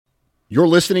You're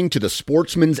listening to the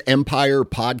Sportsman's Empire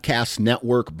Podcast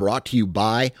Network, brought to you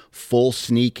by Full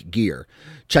Sneak Gear.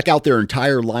 Check out their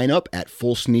entire lineup at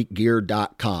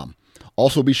fullsneakgear.com.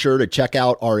 Also be sure to check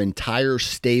out our entire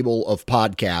stable of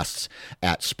podcasts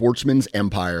at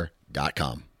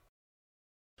sportsmansempire.com.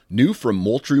 New from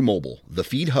Moultrie Mobile, the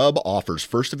Feed Hub offers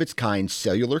first-of-its-kind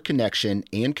cellular connection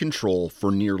and control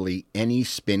for nearly any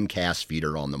spin cast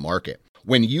feeder on the market.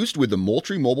 When used with the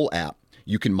Moultrie Mobile app,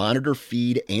 you can monitor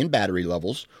feed and battery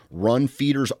levels, run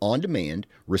feeders on demand,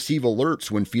 receive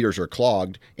alerts when feeders are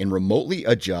clogged, and remotely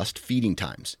adjust feeding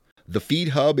times. The Feed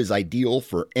Hub is ideal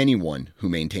for anyone who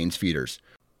maintains feeders.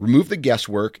 Remove the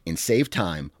guesswork and save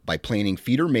time by planning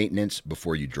feeder maintenance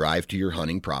before you drive to your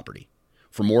hunting property.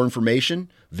 For more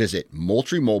information, visit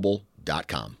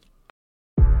MoultrieMobile.com.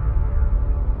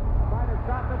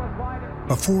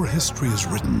 Before history is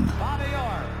written,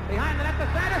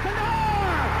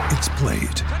 it's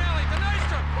played.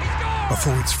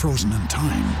 Before it's frozen in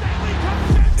time,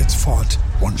 it's fought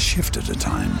one shift at a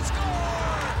time.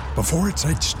 Before it's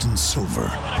etched in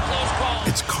silver,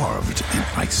 it's carved in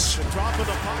ice.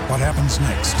 What happens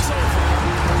next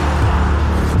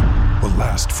will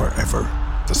last forever.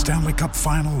 The Stanley Cup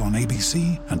Final on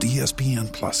ABC and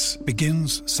ESPN Plus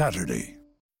begins Saturday.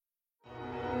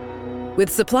 With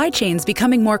supply chains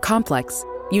becoming more complex,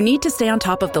 you need to stay on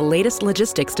top of the latest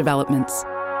logistics developments.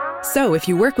 So if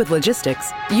you work with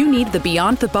logistics, you need the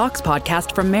Beyond the Box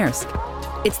podcast from Maersk.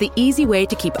 It's the easy way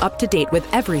to keep up to date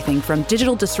with everything from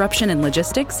digital disruption in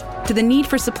logistics to the need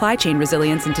for supply chain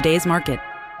resilience in today's market.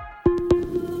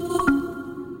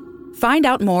 Find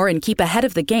out more and keep ahead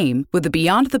of the game with the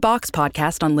Beyond the Box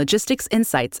podcast on logistics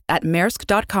insights at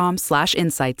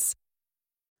maersk.com/insights.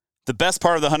 The best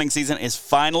part of the hunting season is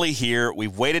finally here.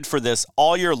 We've waited for this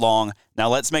all year long. Now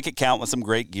let's make it count with some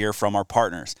great gear from our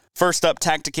partners. First up,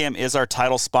 Tactacam is our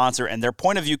title sponsor, and their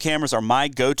point-of-view cameras are my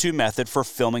go-to method for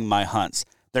filming my hunts.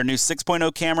 Their new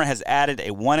 6.0 camera has added a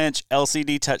 1-inch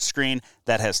LCD touchscreen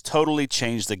that has totally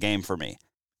changed the game for me.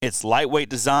 Its lightweight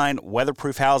design,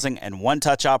 weatherproof housing, and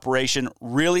one-touch operation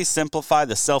really simplify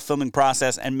the self-filming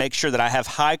process and make sure that I have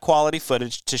high-quality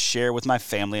footage to share with my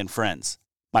family and friends.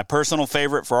 My personal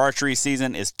favorite for archery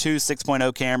season is two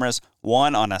 6.0 cameras,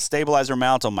 one on a stabilizer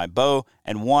mount on my bow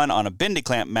and one on a bendy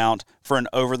clamp mount for an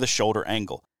over-the-shoulder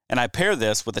angle. And I pair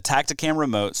this with a Tactacam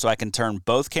remote so I can turn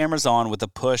both cameras on with the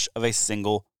push of a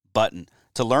single button.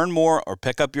 To learn more or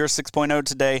pick up your 6.0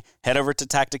 today, head over to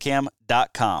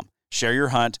Tactacam.com. Share your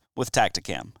hunt with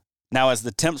Tactacam. Now, as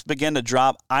the temps begin to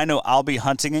drop, I know I'll be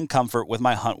hunting in comfort with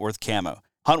my Huntworth camo.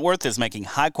 Huntworth is making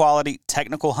high-quality,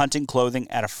 technical hunting clothing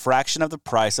at a fraction of the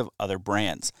price of other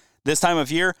brands. This time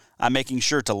of year, I'm making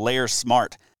sure to layer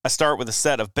smart. I start with a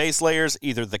set of base layers,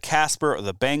 either the Casper or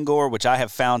the Bangor, which I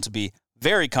have found to be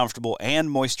very comfortable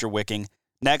and moisture-wicking.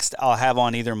 Next, I'll have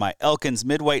on either my Elkins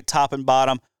midweight top and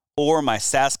bottom or my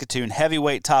Saskatoon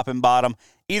heavyweight top and bottom.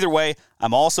 Either way,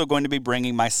 I'm also going to be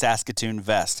bringing my Saskatoon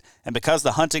vest. And because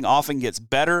the hunting often gets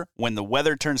better when the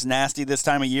weather turns nasty this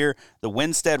time of year, the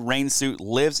Winstead rain suit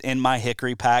lives in my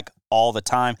hickory pack all the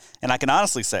time. And I can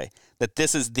honestly say that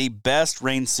this is the best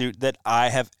rain suit that I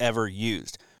have ever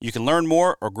used. You can learn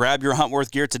more or grab your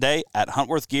Huntworth gear today at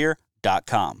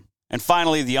huntworthgear.com. And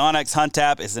finally, the onX Hunt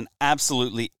app is an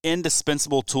absolutely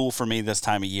indispensable tool for me this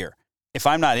time of year. If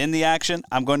I'm not in the action,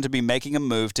 I'm going to be making a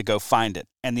move to go find it.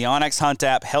 And the onX Hunt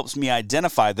app helps me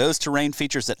identify those terrain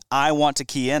features that I want to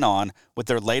key in on with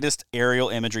their latest aerial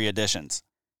imagery additions.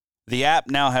 The app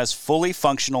now has fully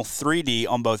functional 3D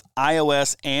on both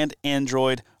iOS and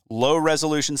Android,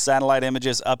 low-resolution satellite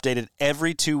images updated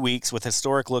every 2 weeks with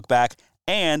historic look-back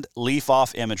and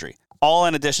leaf-off imagery, all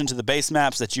in addition to the base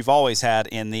maps that you've always had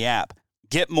in the app.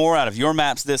 Get more out of your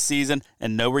maps this season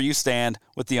and know where you stand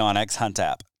with the onX Hunt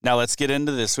app. Now let's get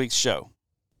into this week's show.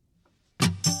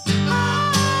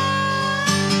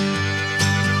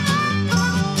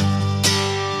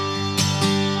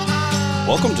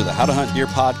 Welcome to the How to Hunt Deer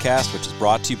podcast, which is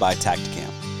brought to you by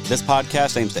Tactacam. This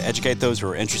podcast aims to educate those who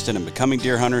are interested in becoming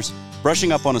deer hunters,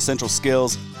 brushing up on essential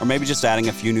skills, or maybe just adding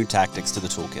a few new tactics to the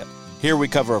toolkit. Here we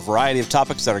cover a variety of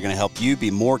topics that are going to help you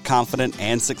be more confident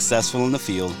and successful in the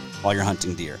field while you're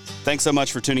hunting deer. Thanks so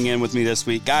much for tuning in with me this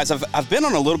week. Guys, I've been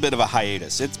on a little bit of a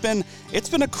hiatus. It's been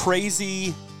a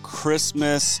crazy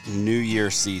Christmas, New Year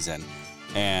season.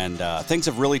 And things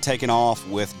have really taken off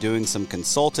with doing some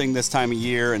consulting this time of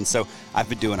year. And so I've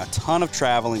been doing a ton of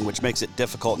traveling, which makes it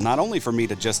difficult not only for me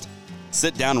to just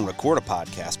sit down and record a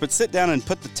podcast, but sit down and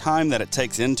put the time that it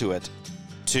takes into it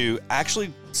to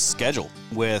actually schedule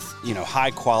with,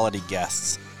 high quality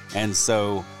guests. And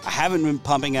so I haven't been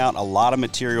pumping out a lot of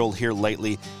material here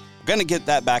lately, I'm going to get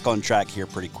that back on track here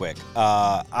pretty quick.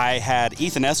 I had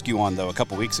Ethan Eskew on, though, a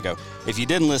couple weeks ago. If you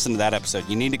didn't listen to that episode,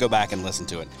 you need to go back and listen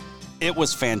to it. It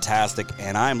was fantastic,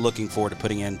 and I'm looking forward to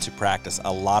putting into practice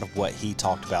a lot of what he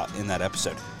talked about in that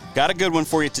episode. Got a good one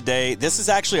for you today. This is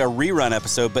actually a rerun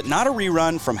episode, but not a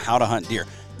rerun from How to Hunt Deer.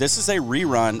 This is a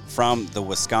rerun from the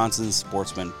Wisconsin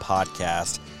Sportsman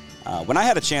podcast. When I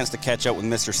had a chance to catch up with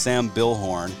Mr. Sam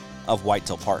Billhorn of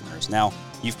Whitetail Partners. Now,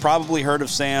 you've probably heard of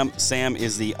Sam. Sam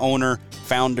is the owner,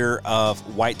 founder of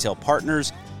Whitetail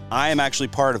Partners. I am actually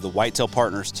part of the Whitetail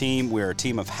Partners team. We're a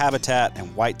team of habitat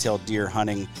and whitetail deer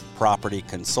hunting property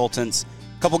consultants.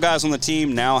 A couple guys on the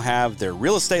team now have their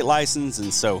real estate license,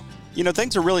 and so,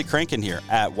 things are really cranking here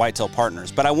at Whitetail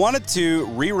Partners. But I wanted to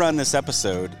rerun this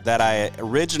episode that I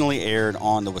originally aired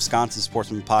on the Wisconsin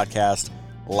Sportsman podcast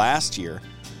last year,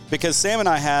 because Sam and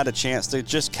I had a chance to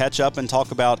just catch up and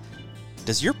talk about,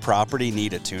 does your property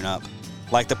need a tune-up?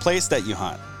 Like the place that you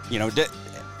hunt,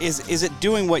 is it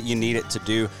doing what you need it to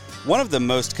do? One of the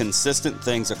most consistent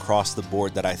things across the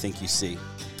board that I think you see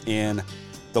in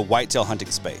the whitetail hunting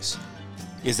space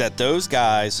is that those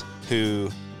guys who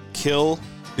kill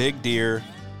big deer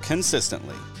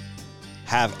consistently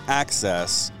have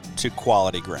access to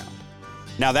quality ground.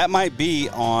 Now, that might be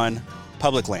on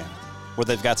public land where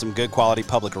they've got some good quality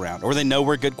public around, or they know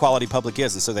where good quality public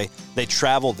is, and so they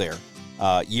travel there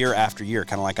year after year,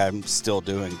 kind of like I'm still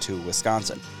doing to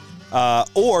Wisconsin.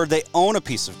 Or they own a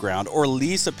piece of ground or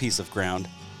lease a piece of ground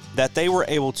that they were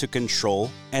able to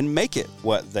control and make it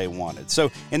what they wanted.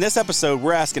 So in this episode,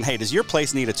 we're asking, hey, does your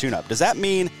place need a tune-up? Does that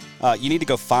mean you need to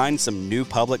go find some new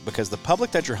public because the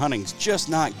public that you're hunting is just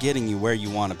not getting you where you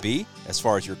want to be as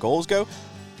far as your goals go?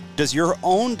 Does your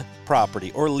owned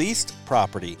property or leased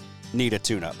property need a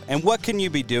tune-up? And what can you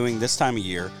be doing this time of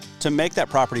year to make that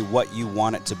property what you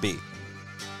want it to be?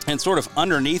 And sort of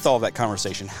underneath all that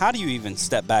conversation, how do you even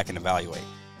step back and evaluate?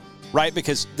 Right?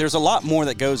 Because there's a lot more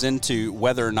that goes into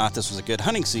whether or not this was a good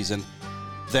hunting season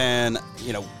than,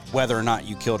 whether or not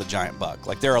you killed a giant buck.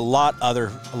 Like, there are a lot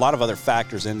of other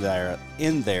factors in there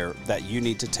that you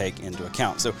need to take into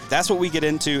account. So that's what we get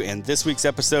into in this week's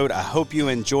episode. I hope you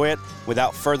enjoy it.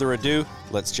 Without further ado,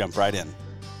 let's jump right in.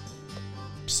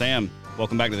 Sam,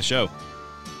 welcome back to the show.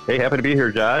 Hey, happy to be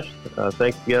here, Josh.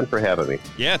 Thanks again for having me.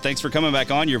 Yeah, thanks for coming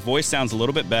back on. Your voice sounds a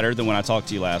little bit better than when I talked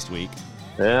to you last week.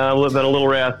 Yeah, I've been a little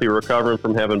raspy, recovering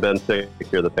from having been sick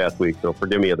here the past week, so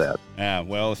forgive me of that. Yeah,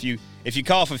 well, if you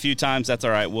cough a few times, that's all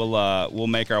right. We'll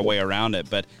make our way around it.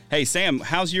 But hey, Sam,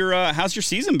 how's your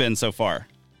season been so far?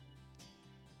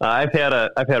 I've had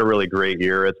a really great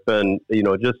year. It's been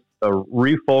just a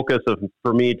refocus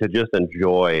for me to just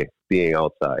enjoy being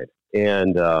outside,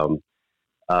 and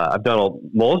I've done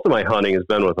most of my hunting has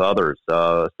been with others,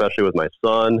 especially with my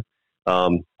son.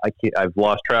 I've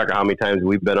lost track of how many times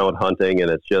we've been out hunting,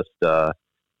 and it's just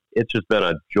been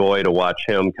a joy to watch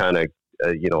him kind of,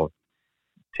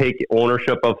 take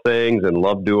ownership of things and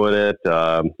love doing it.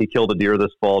 He killed a deer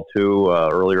this fall too,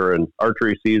 earlier in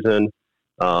archery season.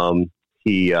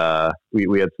 We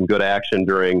had some good action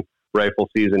during rifle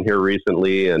season here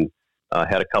recently, and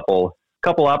had a couple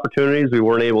opportunities we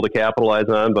weren't able to capitalize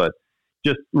on, but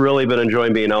just really been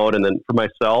enjoying being out. And then for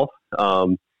myself,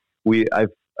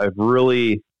 I've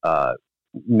really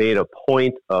made a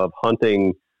point of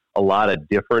hunting a lot of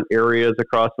different areas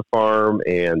across the farm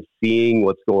and seeing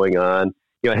what's going on.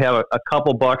 I have a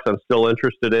couple bucks I'm still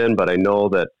interested in, but I know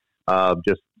that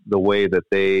just the way that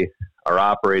they are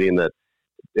operating, that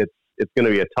it's going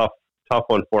to be a tough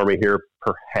one for me here.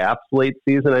 Perhaps late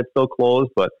season I'd still close,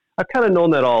 but I've kind of known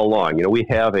that all along. We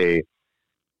have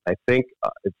I think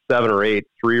it's 7 or 8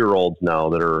 3-year-olds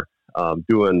now that are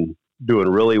doing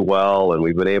really well, and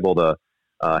we've been able to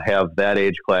have that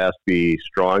age class be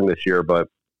strong this year. But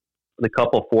the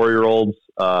couple 4-year-olds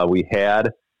we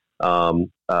had,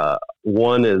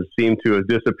 one seemed to have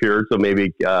disappeared, so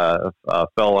maybe fell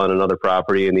on another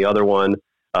property, and the other one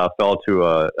fell to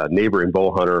a neighboring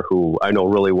bow hunter who I know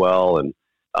really well, and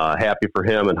happy for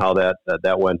him and how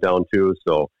that went down too.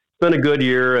 So it's been a good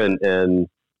year, and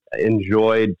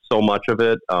enjoyed so much of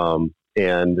it.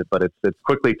 But it's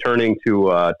quickly turning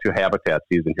to habitat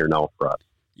season here now for us.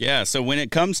 Yeah. So when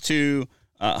it comes to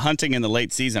hunting in the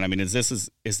late season, I mean, is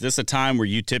this a time where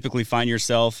you typically find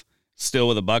yourself still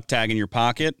with a buck tag in your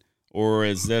pocket, or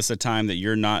is this a time that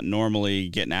you're not normally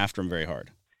getting after them very hard?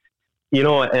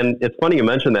 And it's funny you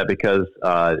mentioned that, because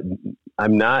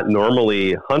I'm not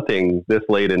normally hunting this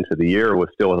late into the year with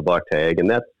a buck tag, and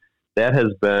that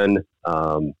has been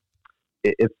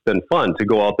it's been fun to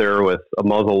go out there with a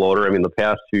muzzle loader. I mean, the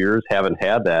past 2 years haven't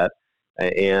had that,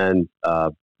 and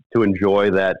to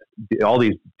enjoy that, all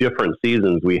these different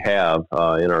seasons we have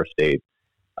in our state.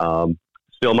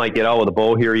 Still might get out with a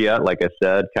bow here yet. Like I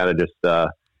said, kind of just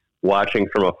watching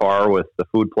from afar with the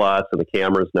food plots and the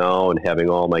cameras now, and having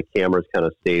all my cameras kind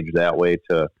of staged that way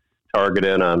to target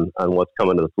in on what's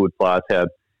coming to the food plots. Have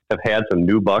had some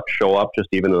new bucks show up just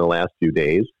even in the last few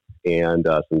days, and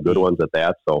some good ones at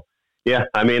that. So yeah,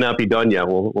 I may not be done yet.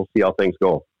 We'll see how things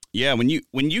go. Yeah, when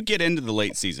you get into the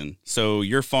late season, so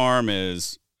your farm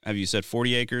is, have you said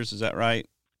 40 acres? Is that right?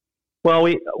 Well,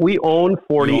 we own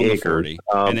 40 acres,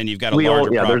 and then you've got a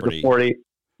larger property. There's a 40.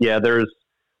 Yeah,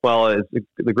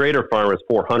 the greater farm is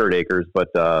 400 acres, but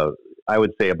I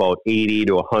would say about 80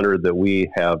 to 100 that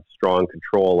we have strong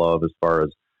control of as far as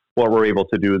what we're able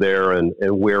to do there and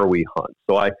where we hunt.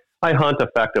 So I hunt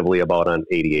effectively about on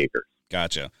 80 acres.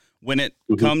 Gotcha. When it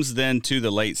comes then to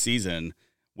the late season,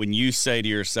 when you say to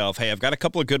yourself, hey, I've got a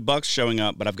couple of good bucks showing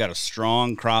up, but I've got a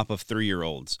strong crop of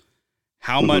 3-year-olds,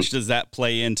 how much does that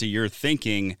play into your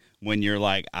thinking when you're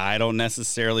like, I don't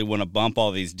necessarily want to bump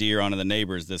all these deer onto the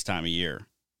neighbors this time of year?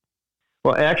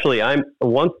 Well, actually,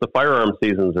 once the firearm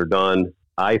seasons are done,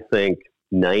 I think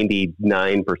 99%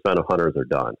 of hunters are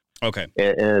done. Okay.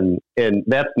 And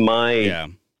that's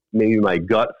maybe my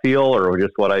gut feel, or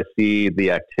just what I see the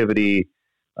activity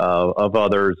of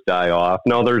others die off.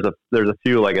 No, there's a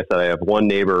few. Like I said, I have one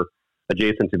neighbor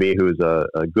adjacent to me who's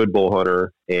a good bow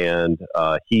hunter, and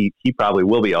he probably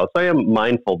will be out. So I am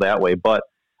mindful that way, but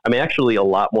I'm actually a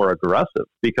lot more aggressive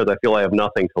because I feel I have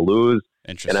nothing to lose,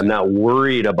 and I'm not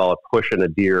worried about pushing a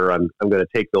deer. I'm going to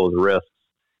take those risks.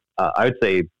 I would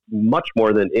say much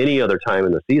more than any other time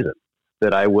in the season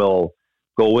that I will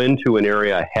go into an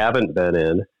area I haven't been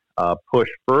in, push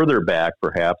further back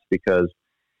perhaps because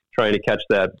trying to catch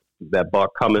that buck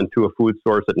coming to a food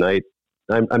source at night.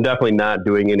 I'm definitely not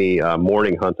doing any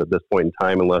morning hunts at this point in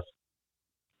time unless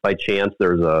by chance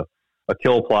there's a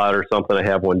kill plot or something I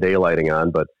have one daylighting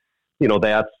on. But,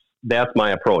 that's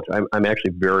my approach. I'm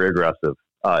actually very aggressive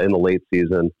in the late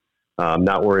season. I'm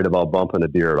not worried about bumping a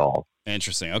deer at all.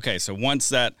 Interesting. Okay, so once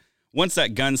that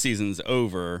gun season's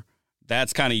over,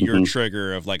 that's kind of your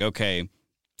trigger of like, okay,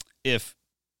 if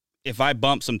I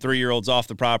bump some 3-year-olds off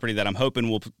the property that I'm hoping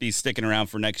will be sticking around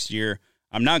for next year,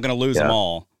 I'm not going to lose them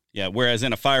all. Yeah. Whereas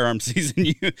in a firearm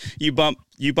season, you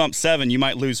bump 7, you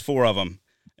might lose 4 of them,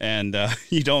 and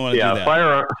you don't want to do that.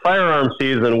 Yeah, firearm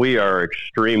season, we are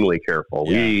extremely careful.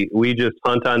 Yeah. We just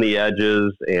hunt on the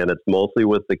edges, and it's mostly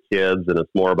with the kids, and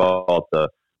it's more about the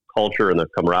culture and the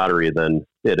camaraderie than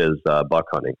it is buck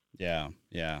hunting. Yeah,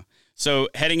 yeah. So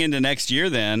heading into next year,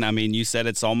 then, I mean, you said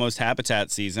it's almost habitat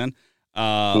season.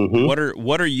 What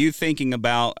are you thinking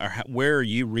about, or where are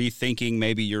you rethinking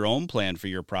maybe your own plan for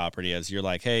your property as you're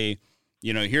like, hey,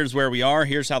 here's where we are,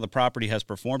 here's how the property has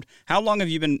performed. How long have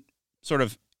you been sort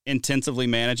of intensively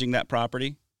managing that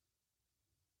property?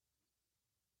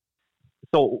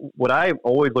 So what I'm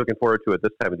always looking forward to at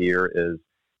this time of the year is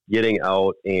getting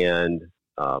out and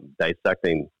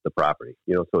dissecting the property.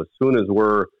 So as soon as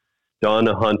we're done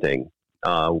hunting,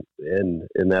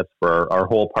 and that's for our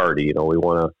whole party, we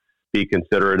want to be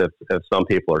considerate if some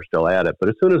people are still at it. But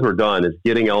as soon as we're done, is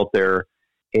getting out there,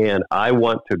 and I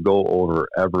want to go over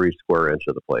every square inch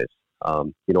of the place.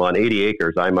 On 80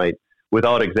 acres, I might,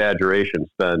 without exaggeration,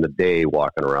 spend a day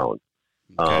walking around.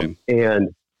 Okay.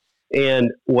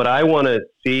 And what I want to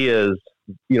see is,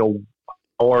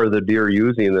 how are the deer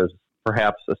using this,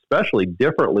 perhaps especially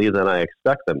differently than I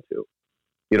expect them to.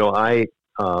 I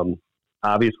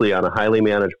obviously on a highly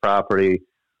managed property,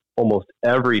 almost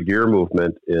every deer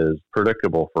movement is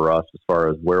predictable for us as far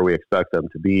as where we expect them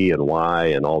to be and why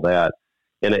and all that.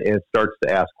 And it starts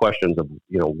to ask questions of,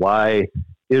 why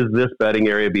is this bedding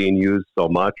area being used so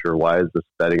much, or why is this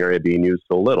bedding area being used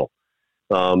so little?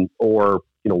 Or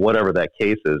whatever that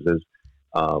case is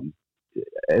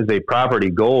as a property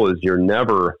goes, you're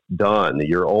never done.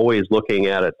 You're always looking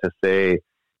at it to say,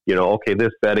 okay,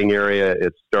 this bedding area,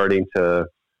 it's starting to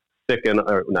thicken,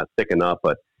 or not thicken up,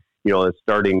 but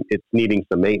it's needing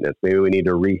some maintenance. Maybe we need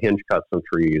to re-hinge cut some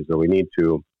trees, or we need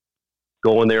to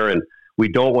go in there, and we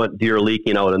don't want deer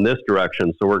leaking out in this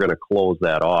direction, so we're going to close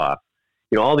that off.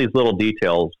 All these little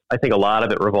details, I think a lot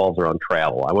of it revolves around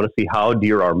travel. I want to see how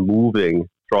deer are moving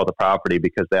throughout the property,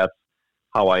 because that's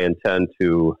how I intend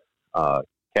to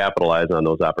capitalize on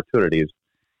those opportunities.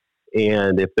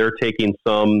 And if they're taking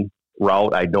some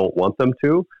route I don't want them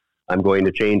to, I'm going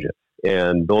to change it.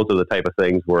 And those are the type of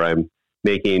things where I'm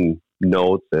making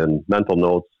notes and mental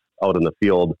notes out in the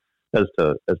field as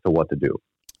to what to do.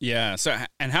 Yeah. So,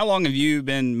 and how long have you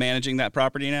been managing that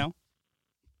property now?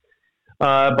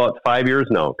 About 5 years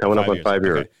now, coming up on 5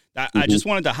 years. Okay. I just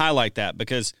wanted to highlight that,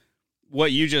 because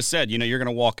what you just said, you're going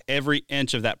to walk every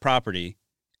inch of that property,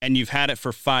 and you've had it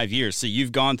for 5 years. So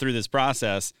you've gone through this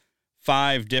process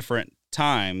 5 different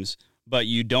times, but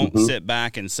you don't sit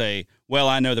back and say, well,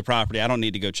 I know the property, I don't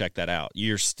need to go check that out.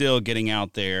 You're still getting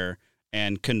out there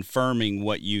and confirming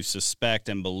what you suspect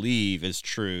and believe is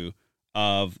true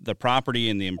of the property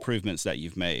and the improvements that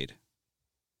you've made.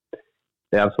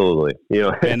 Absolutely.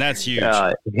 And that's huge.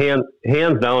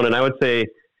 Hands down. And I would say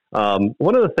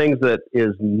one of the things that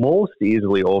is most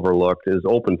easily overlooked is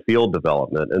open field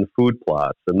development and food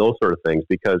plots and those sort of things,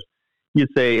 because you'd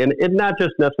say, and not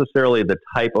just necessarily the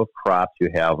type of crops you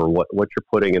have or what you're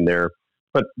putting in there,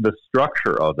 but the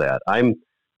structure of that. I'm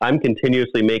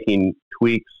continuously making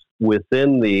tweaks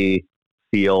within the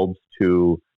fields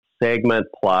to segment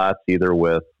plots, either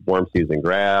with warm season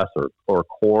grass or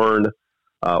corn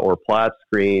or plot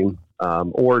screen,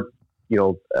 or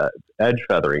edge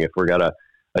feathering if we're got a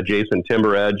adjacent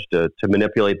timber edge to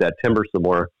manipulate that timber some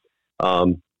more.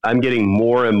 I'm getting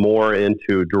more and more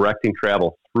into directing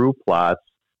travel through plots,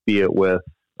 be it with,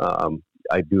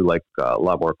 I do like a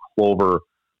lot more clover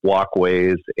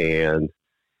walkways and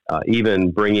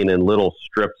even bringing in little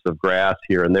strips of grass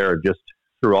here and there just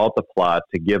throughout the plot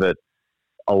to give it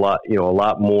a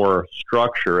lot more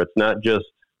structure. It's not just,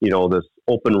 this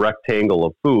open rectangle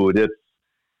of food.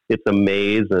 It's a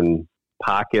maze and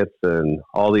pockets and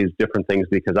all these different things,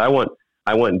 because I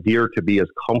want deer to be as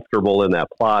comfortable in that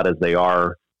plot as they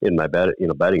are in my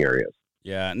bedding areas.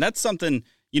 Yeah. And that's something,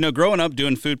 growing up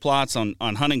doing food plots on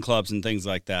hunting clubs and things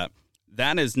like that,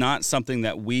 that is not something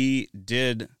that we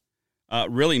did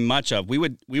really much of. We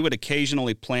would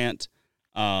occasionally plant,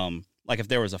 like if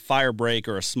there was a fire break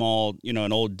or a small,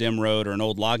 an old dim road or an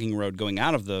old logging road going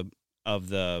out of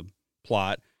the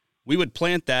plot, we would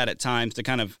plant that at times to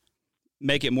kind of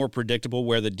make it more predictable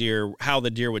how the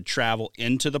deer would travel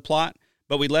into the plot.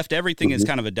 But we left everything as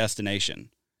kind of a destination.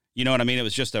 You know what I mean? It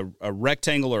was just a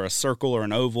rectangle or a circle or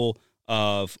an oval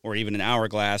or even an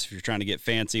hourglass if you're trying to get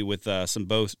fancy with some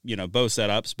bow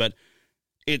setups. But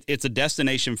it's a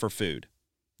destination for food.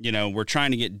 We're trying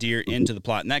to get deer into the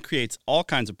plot, and that creates all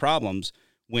kinds of problems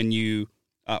when you,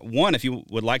 if you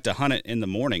would like to hunt it in the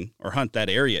morning or hunt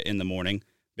that area in the morning,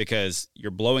 because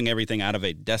you're blowing everything out of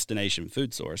a destination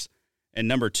food source. And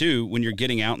number 2, when you're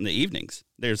getting out in the evenings,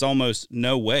 there's almost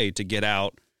no way to get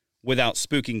out without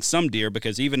spooking some deer,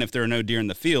 because even if there are no deer in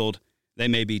the field, they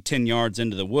may be 10 yards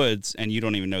into the woods and you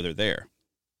don't even know they're there.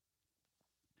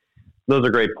 Those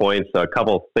are great points. A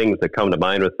couple of things that come to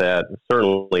mind with that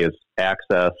certainly is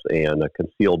access and a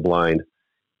concealed blind.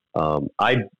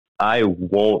 I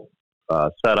won't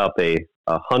set up a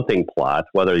hunting plot,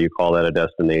 whether you call that a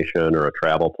destination or a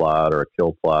travel plot or a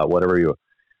kill plot,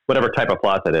 whatever type of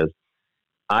plot that is.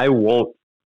 I won't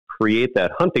create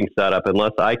that hunting setup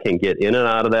unless I can get in and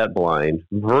out of that blind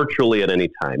virtually at any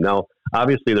time. Now,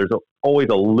 obviously, there's always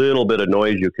a little bit of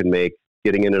noise you can make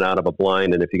getting in and out of a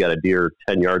blind, and if you got a deer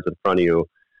 10 yards in front of you,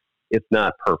 it's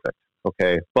not perfect,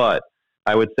 okay? But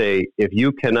I would say if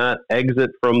you cannot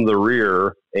exit from the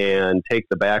rear and take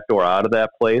the back door out of that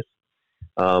place,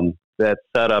 that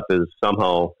setup is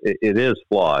somehow, it is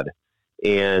flawed,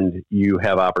 and you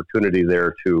have opportunity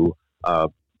there to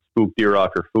spook deer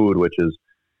off your food, which is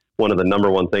one of the number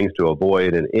one things to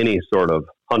avoid in any sort of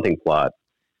hunting plot.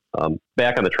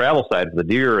 Back on the travel side for the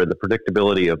deer and the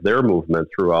predictability of their movement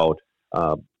throughout,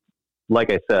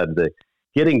 like I said,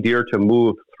 getting deer to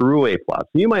move through a plot.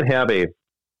 So you might have a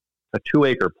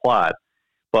 2-acre plot,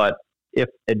 but if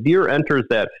a deer enters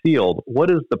that field, what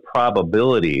is the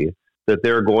probability that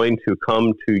they're going to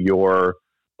come to your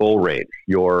bow range,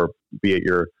 be it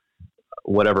your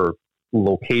whatever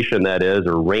location that is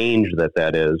or range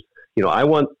that is? I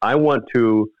want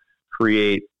to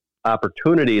create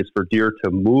opportunities for deer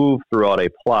to move throughout a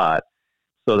plot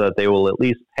so that they will at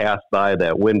least pass by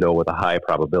that window with a high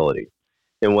probability.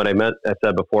 And what I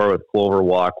said before with clover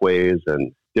walkways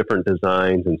and different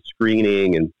designs and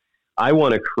screening, and I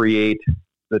want to create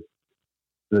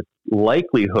the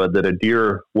likelihood that a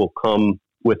deer will come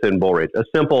within bow range. A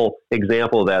simple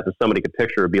example of that somebody could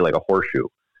picture would be like a horseshoe.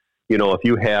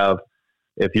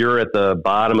 If you're at the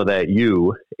bottom of that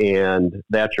U and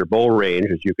that's your bow range,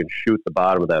 as you can shoot the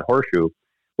bottom of that horseshoe,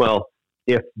 well,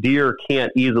 if deer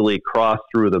can't easily cross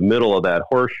through the middle of that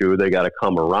horseshoe, they got to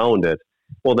come around it.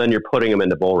 Well, then you're putting them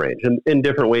into bow range. And in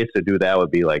different ways to do that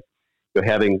would be like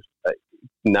having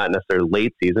not necessarily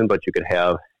late season, but you could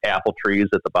have apple trees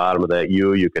at the bottom of that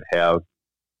U. You could have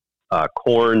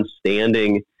corn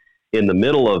standing in the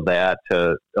middle of that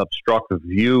to obstruct the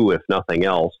view, if nothing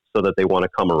else, so that they want to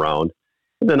come around.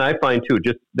 And then I find too,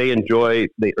 just they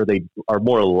are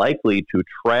more likely to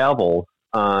travel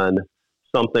on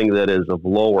something that is of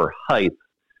lower height.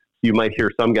 You might hear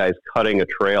some guys cutting a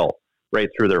trail right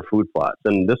through their food plots.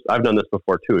 And this, I've done this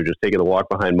before too, just taking a walk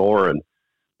behind more and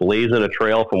blazing a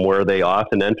trail from where they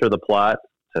often enter the plot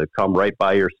to come right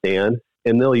by your stand,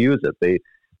 and they'll use it.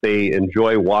 They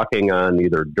enjoy walking on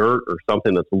either dirt or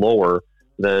something that's lower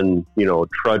than,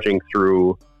 trudging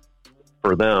through,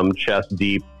 for them, chest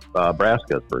deep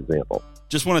brassicas, for example.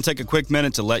 Just want to take a quick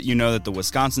minute to let you know that the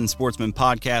Wisconsin Sportsman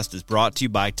Podcast is brought to you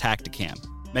by Tactacam,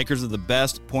 makers of the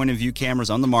best point-of-view cameras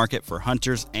on the market for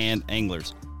hunters and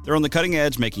anglers. They're on the cutting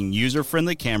edge, making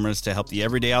user-friendly cameras to help the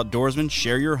everyday outdoorsman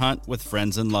share your hunt with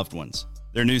friends and loved ones.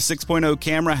 Their new 6.0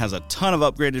 camera has a ton of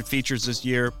upgraded features this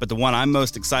year, but the one I'm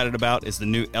most excited about is the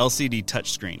new LCD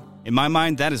touchscreen. In my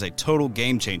mind, that is a total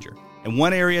game changer. And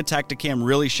one area Tactacam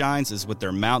really shines is with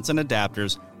their mounts and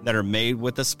adapters that are made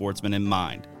with the sportsman in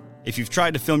mind. If you've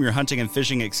tried to film your hunting and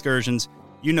fishing excursions,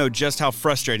 you know just how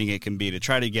frustrating it can be to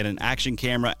try to get an action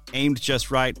camera aimed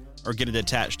just right or get it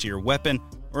attached to your weapon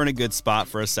or in a good spot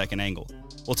for a second angle.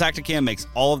 Well, Tactacam makes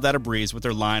all of that a breeze with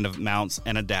their line of mounts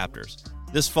and adapters.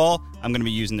 This fall, I'm going to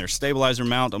be using their stabilizer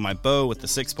mount on my bow with the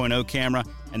 6.0 camera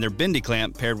and their bendy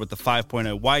clamp paired with the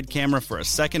 5.0 wide camera for a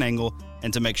second angle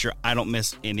and to make sure I don't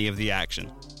miss any of the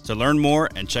action. To learn more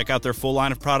and check out their full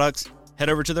line of products, head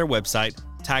over to their website,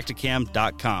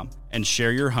 Tactacam.com, and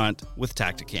share your hunt with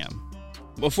Tactacam.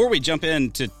 Before we jump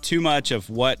into too much of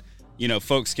what,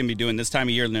 folks can be doing this time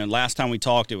of year, and last time we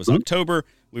talked, it was October.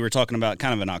 We were talking about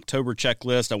kind of an October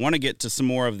checklist. I want to get to some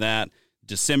more of that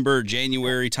December,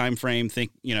 January timeframe,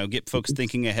 get folks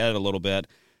thinking ahead a little bit.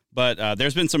 But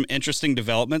there's been some interesting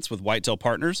developments with Whitetail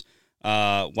Partners.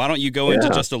 Why don't you go into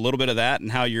just a little bit of that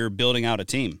and how you're building out a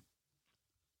team?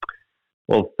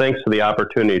 Well, thanks for the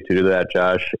opportunity to do that,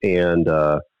 Josh. And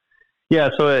so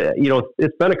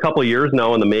it's been a couple of years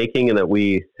now in the making, and that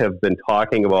we have been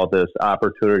talking about this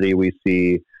opportunity we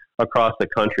see across the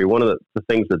country. One of the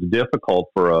things that's difficult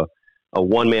for a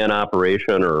one-man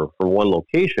operation or for one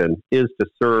location is to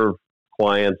serve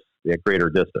clients at greater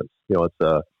distance.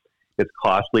 It's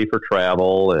costly for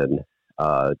travel, and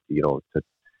to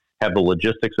have the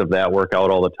logistics of that work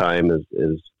out all the time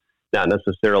is not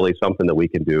necessarily something that we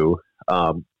can do.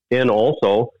 And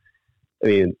also,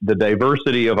 the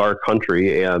diversity of our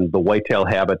country and the whitetail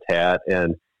habitat,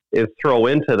 and throw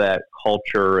into that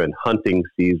culture and hunting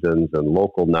seasons and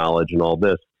local knowledge and all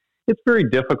this, it's very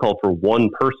difficult for one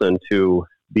person to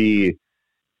be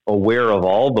aware of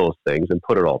all those things and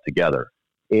put it all together.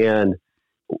 And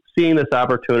seeing this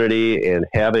opportunity and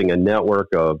having a network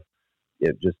of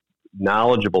just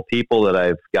knowledgeable people that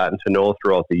I've gotten to know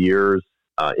throughout the years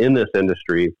in this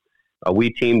industry,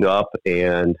 we teamed up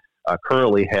and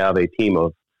currently have a team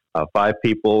of 5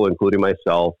 people, including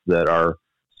myself, that are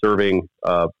serving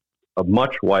a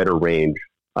much wider range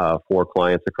for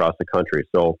clients across the country.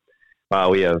 So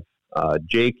we have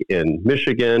Jake in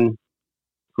Michigan,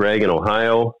 Greg in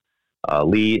Ohio,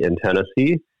 Lee in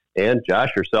Tennessee, and Josh,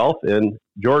 yourself, in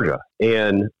Georgia.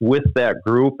 And with that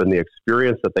group and the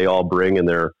experience that they all bring in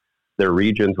their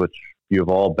regions, which you've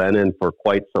all been in for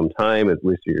quite some time, at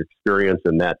least your experience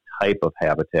in that type of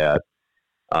habitat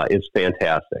is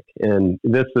fantastic. And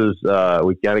this is,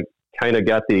 we got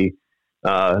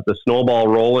the snowball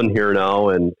rolling here now,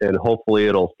 and hopefully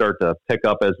it'll start to pick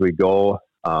up as we go.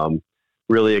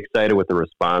 Really excited with the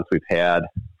response we've had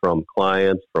from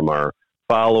clients, from our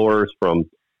followers, from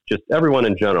just everyone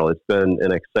in general. It's been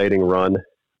an exciting run.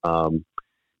 And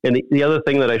the other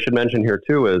thing that I should mention here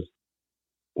too is,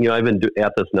 I've been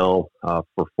at this now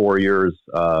for 4 years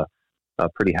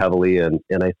pretty heavily. And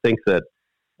I think that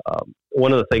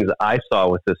one of the things that I saw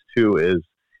with this too is,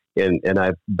 and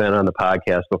I've been on the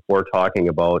podcast before talking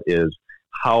about, is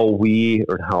how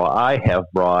I have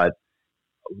brought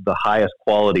the highest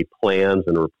quality plans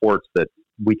and reports that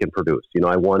we can produce.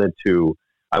 I wanted to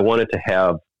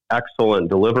have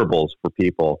excellent deliverables for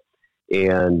people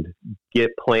and get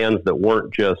plans that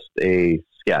weren't just a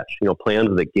sketch, plans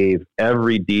that gave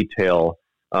every detail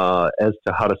as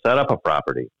to how to set up a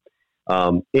property.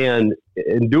 And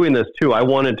in doing this too, I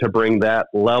wanted to bring that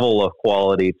level of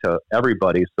quality to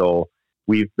everybody. So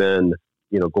we've been,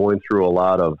 going through a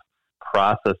lot of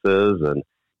processes and,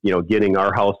 getting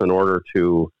our house in order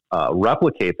to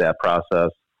replicate that process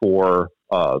for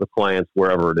the clients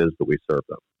wherever it is that we serve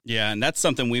them. Yeah, and that's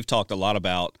something we've talked a lot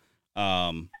about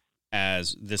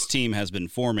as this team has been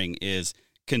forming, is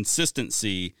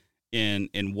consistency in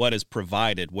what is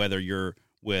provided, whether you're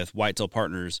with Whitetail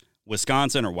Partners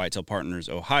Wisconsin or Whitetail Partners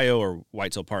Ohio or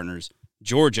Whitetail Partners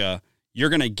Georgia. You're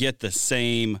going to get the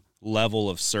same level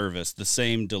of service, the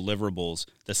same deliverables,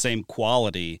 the same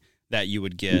quality that you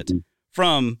would get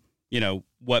from,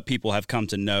 what people have come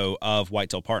to know of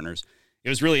Whitetail Partners. It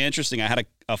was really interesting. I had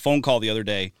a phone call the other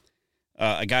day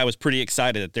a guy was pretty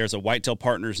excited that there's a Whitetail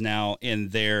Partners now in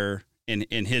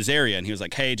his area. And he was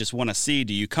like, hey, just want to see,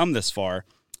 do you come this far?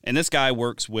 And this guy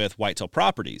works with Whitetail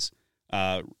Properties,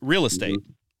 real estate.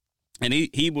 Mm-hmm. And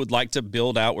he would like to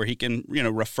build out where he can,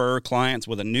 refer clients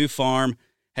with a new farm.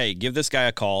 Hey, give this guy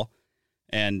a call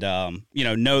and,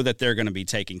 know that they're going to be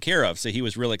taken care of. So he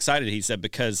was real excited. He said,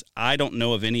 because I don't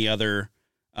know of any other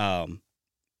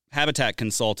habitat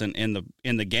consultant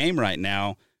in the game right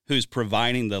now who's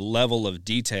providing the level of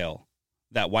detail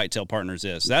that Whitetail Partners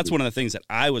is. So that's one of the things that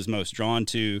I was most drawn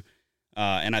to,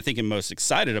 and I think I'm most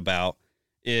excited about,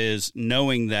 is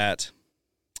knowing that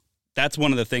that's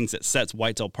one of the things that sets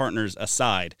Whitetail Partners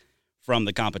aside from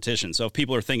the competition. So if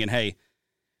people are thinking, hey,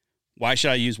 why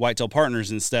should I use Whitetail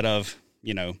Partners instead of,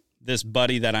 this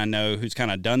buddy that I know who's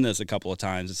kind of done this a couple of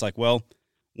times? It's like, well,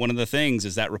 one of the things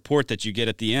is that report that you get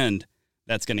at the end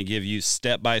that's going to give you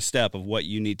step by step of what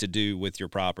you need to do with your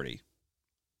property.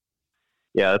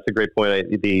 Yeah, that's a great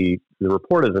point. The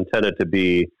report is intended to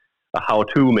be a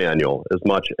how-to manual as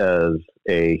much as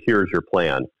a here's your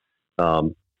plan.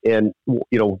 And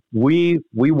we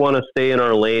want to stay in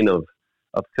our lane of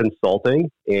consulting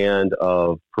and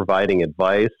of providing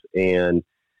advice and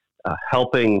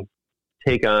helping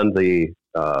take on the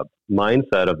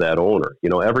mindset of that owner.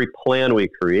 Every plan we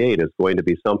create is going to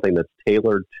be something that's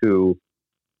tailored to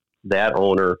that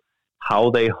owner,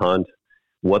 how they hunt,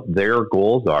 what their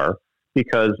goals are.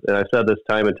 Because, and I've said this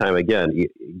time and time again,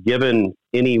 given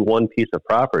any one piece of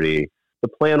property, the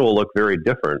plan will look very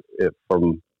different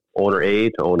from owner A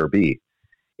to owner B.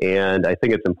 And I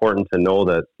think it's important to know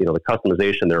that, the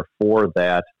customization there for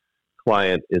that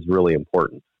client is really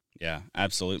important. Yeah,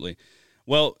 absolutely.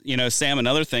 Well, Sam,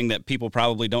 another thing that people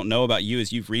probably don't know about you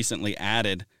is you've recently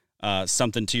added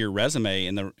something to your resume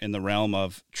in the realm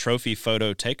of trophy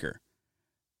photo taker.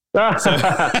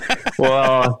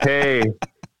 Well, hey,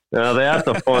 now that's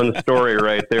a fun story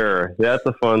right there. That's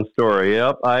a fun story.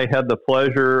 Yep, I had the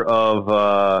pleasure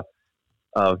of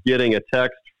getting a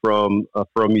text from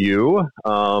you,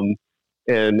 and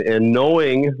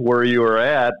knowing where you were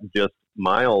at, just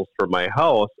miles from my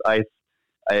house. I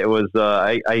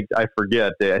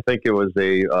forget. I think it was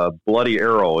a bloody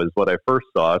arrow is what I first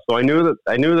saw. So I knew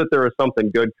that there was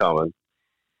something good coming.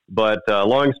 But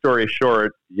long story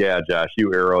short, yeah, Josh,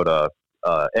 you arrowed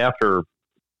after,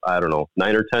 I don't know,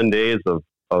 9 or 10 days of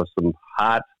some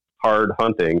hot, hard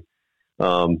hunting.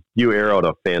 You arrowed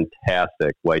a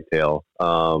fantastic whitetail.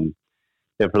 And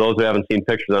for those who haven't seen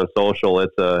pictures on social,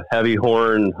 it's a heavy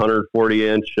horn,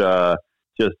 140-inch,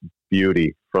 just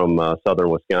beauty from southern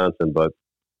Wisconsin. But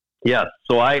yes,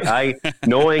 so I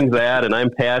knowing that, and I'm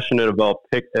passionate about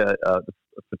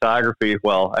photography.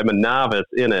 Well, I'm a novice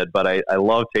in it, but I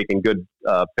love taking good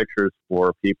pictures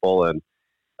for people. And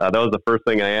that was the first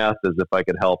thing I asked, is if I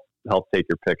could help take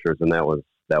your pictures, and that was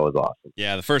awesome.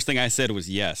 Yeah, the first thing I said was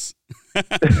yes.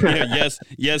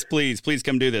 Yes, please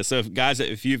come do this. So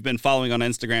if you've been following on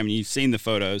Instagram and you've seen the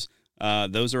photos,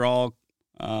 those are all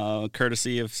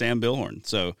courtesy of Sam Billhorn.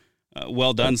 So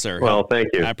well done, sir. Well, thank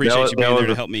you. I appreciate you being there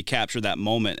to help me capture that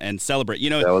moment and celebrate.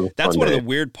 That's one of the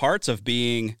weird parts of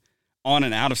being on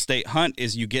an out-of-state hunt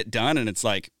is you get done and it's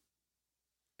like,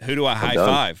 who do I high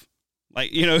five?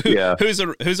 Like,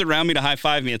 who's around me to high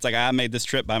five me? It's like, I made this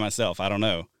trip by myself. I don't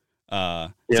know.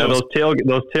 Those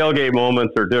tailgate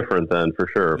moments are different then, for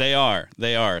sure. They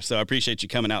are. So I appreciate you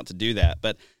coming out to do that.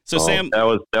 But Sam, that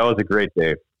was a great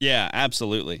day. Yeah,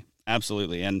 absolutely.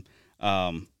 And,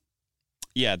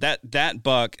 that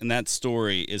buck and that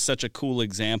story is such a cool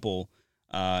example.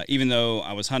 Even though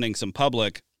I was hunting some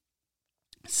public,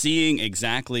 seeing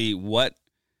exactly what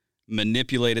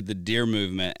manipulated the deer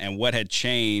movement and what had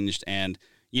changed. And,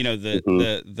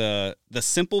 the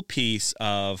simple piece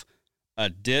of a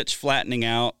ditch flattening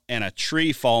out and a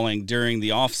tree falling during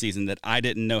the off season that I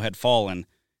didn't know had fallen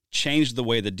changed the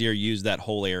way the deer used that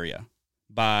whole area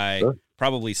by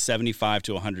probably 75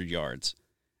 to 100 yards.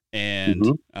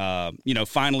 And,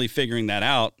 finally figuring that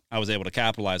out, I was able to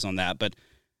capitalize on that. But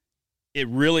it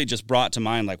really just brought to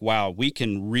mind, like, wow, we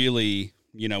can really,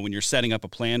 when you're setting up a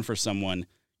plan for someone,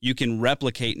 you can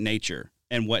replicate nature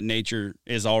and what nature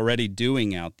is already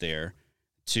doing out there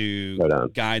to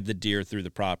guide the deer through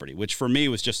the property, which for me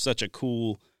was just such a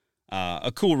cool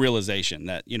realization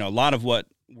that, a lot of what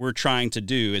we're trying to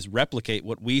do is replicate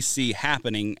what we see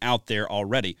happening out there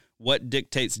already. What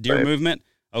dictates deer movement?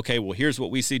 Okay, well, here's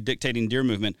what we see dictating deer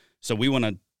movement. So we want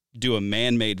to do a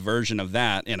man-made version of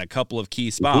that in a couple of key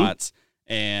spots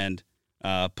and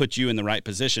put you in the right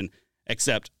position.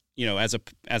 Except,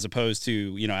 as opposed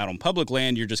to, out on public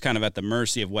land, you're just kind of at the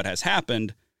mercy of what has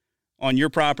happened. On your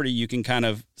property, you can kind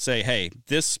of say, hey,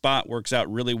 this spot works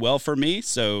out really well for me,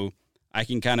 so I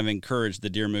can kind of encourage the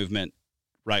deer movement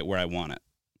right where I want it.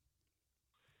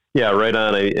 Yeah, right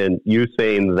on. And you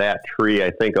saying that tree,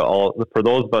 I think for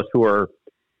those of us who are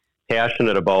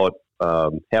passionate about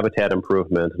habitat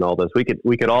improvement and all this, we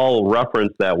could all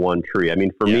reference that one tree. I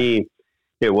mean, for me,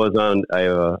 it was on. I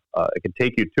could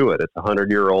take you to it. It's a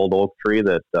 100-year-old oak tree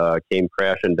that came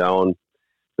crashing down.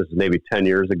 This is maybe 10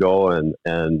 years ago,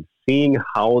 and seeing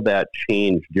how that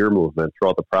changed deer movement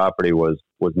throughout the property was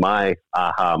my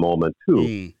aha moment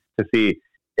too. To see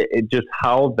it just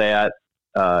how that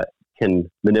can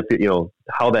manipulate,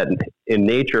 how that in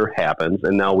nature happens,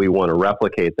 and now we want to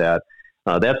replicate that.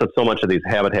 That's what so much of these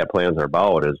habitat plans are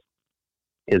about,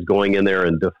 is going in there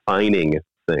and defining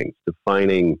things,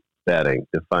 defining bedding,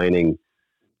 defining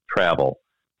travel,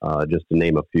 just to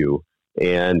name a few,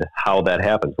 and how that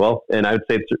happens. Well, and I would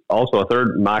say it's also a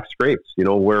third, mock scrapes,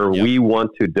 where we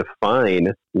want to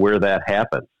define where that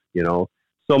happens.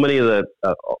 So many of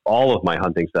all of my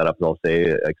hunting setups, I'll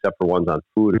say, except for ones on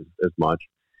food as much,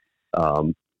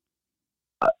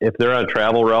 if they're on a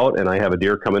travel route and I have a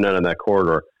deer coming in on that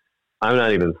corridor, I'm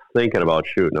not even thinking about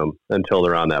shooting them until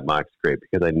they're on that mock scrape,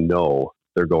 because I know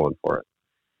they're going for it.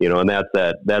 And that's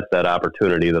that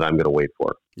opportunity that I'm going to wait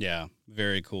for. Yeah.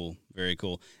 Very cool. Very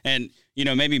cool. And,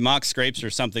 maybe mock scrapes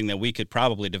are something that we could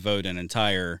probably devote an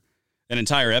entire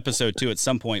episode to at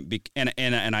some point.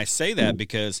 And I say that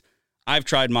because I've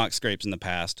tried mock scrapes in the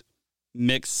past,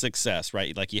 mixed success,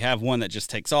 right? Like you have one that just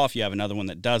takes off, you have another one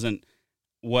that doesn't.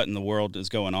 What in the world is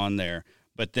going on there?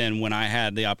 But then when I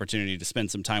had the opportunity to spend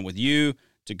some time with you,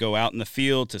 to go out in the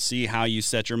field, to see how you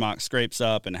set your mock scrapes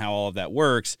up and how all of that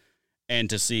works, and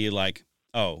to see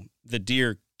the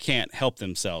deer can't help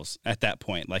themselves at that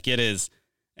point. Like it is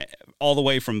all the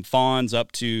way from fawns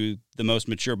up to the most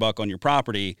mature buck on your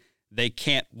property. They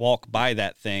can't walk by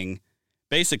that thing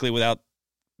basically without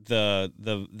the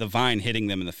vine hitting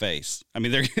them in the face. I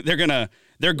mean, they're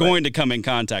going to come in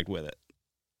contact with it.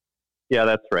 Yeah,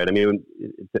 that's right. I mean,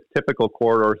 the typical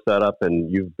corridor setup,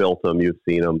 and you've built them, you've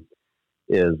seen them,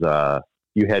 is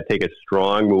you had to take a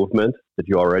strong movement that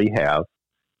you already have,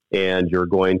 and you're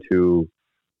going to,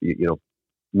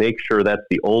 make sure that's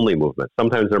the only movement.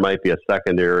 Sometimes there might be a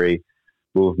secondary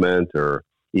movement, or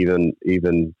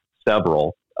even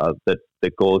several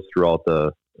that goes throughout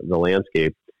the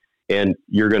landscape, and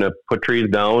you're going to put trees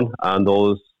down on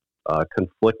those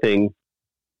conflicting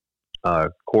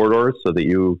corridors so that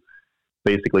you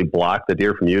basically block the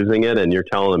deer from using it, and you're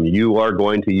telling them you are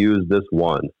going to use this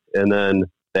one. And then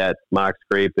that mock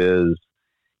scrape is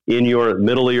in your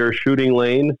middle of your shooting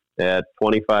lane at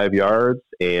 25 yards,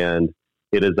 and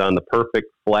it is on the perfect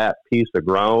flat piece of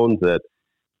ground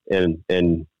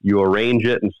and you arrange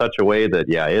it in such a way that,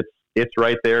 it's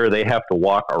right there. They have to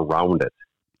walk around it.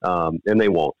 And they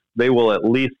won't. They will at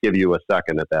least give you a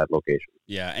second at that location.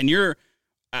 Yeah. And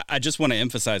I just want to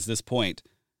emphasize this point.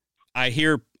 I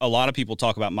hear a lot of people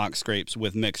talk about mock scrapes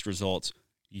with mixed results.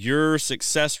 Your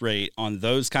success rate on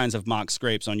those kinds of mock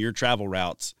scrapes on your travel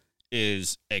routes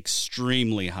is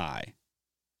extremely high.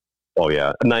 Oh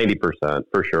yeah, 90%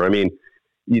 for sure. I mean,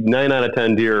 9 out of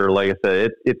 10 deer, like I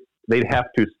said, they'd have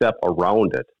to step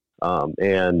around it,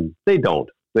 and they don't.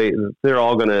 They're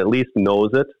all going to at least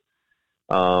nose it,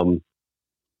 and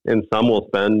some will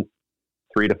spend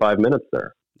 3 to 5 minutes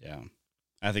there. Yeah,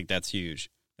 I think that's huge.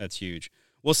 That's huge.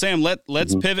 Well, Sam,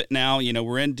 let's pivot now.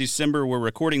 We're in December. We're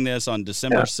recording this on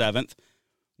December 7th.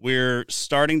 We're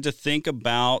starting to think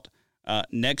about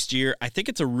next year. I think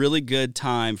it's a really good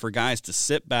time for guys to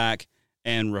sit back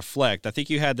and reflect. I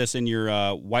think you had this in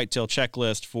your whitetail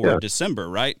checklist for December,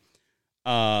 right?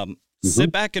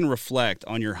 Sit back and reflect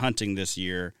on your hunting this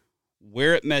year,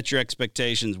 where it met your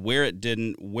expectations, where it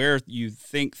didn't, where you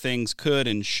think things could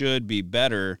and should be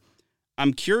better.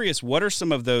 I'm curious, what are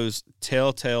some of those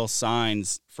telltale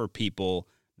signs for people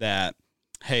that,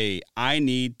 hey, I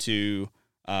need to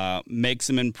make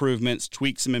some improvements,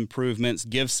 tweak some improvements,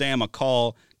 give Sam a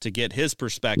call to get his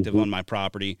perspective on my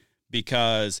property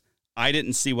because I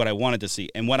didn't see what I wanted to see.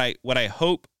 And what I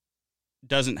hope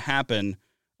doesn't happen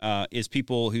is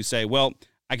people who say, well,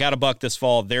 I got a buck this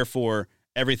fall, therefore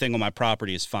everything on my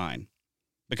property is fine.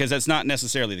 Because that's not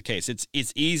necessarily the case.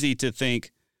 It's easy to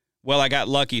think, well, I got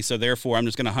lucky, so therefore I'm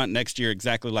just going to hunt next year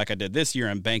exactly like I did this year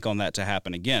and bank on that to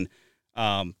happen again.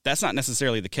 That's not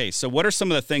necessarily the case. So what are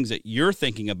some of the things that you're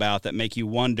thinking about that make you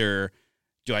wonder,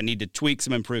 do I need to tweak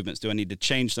some improvements? Do I need to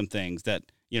change some things that,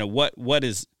 what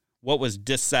was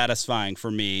dissatisfying for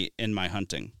me in my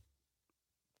hunting?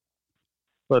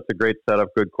 Well, that's a great setup.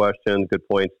 Good question. Good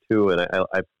points too. And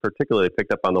I particularly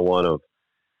picked up on the one of,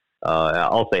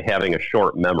 I'll say having a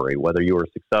short memory, whether you were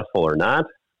successful or not.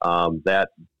 That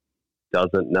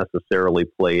doesn't necessarily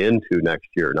play into next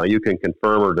year. Now, you can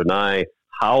confirm or deny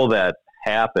how that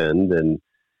happened and,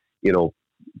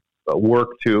 work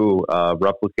to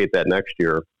replicate that next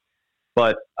year.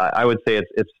 But I would say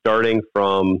it's starting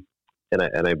from,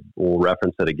 and I will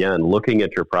reference it again, looking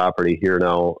at your property here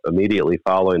now immediately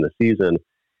following the season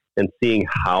and seeing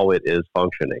how it is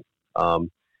functioning.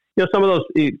 Some of those,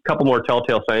 a couple more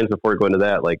telltale signs before we go into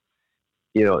that, like,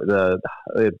 the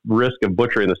risk of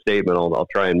butchering the statement, I'll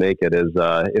try and make it, is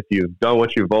if you've done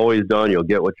what you've always done, you'll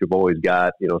get what you've always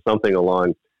got, something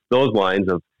along those lines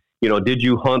of, did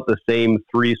you hunt the same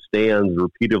 3 stands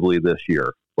repeatedly this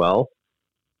year? Well,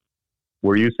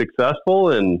 were you successful?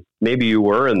 And maybe you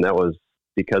were, and that was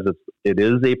because it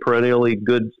is a perennially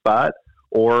good spot,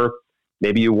 or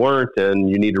maybe you weren't, and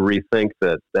you need to rethink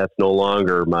that that's no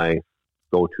longer my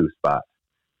go-to spot.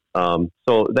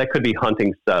 So that could be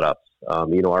hunting setups.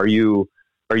 Are you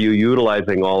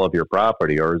utilizing all of your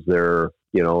property, or is there,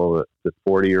 the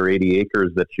 40 or 80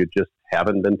 acres that you just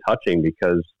haven't been touching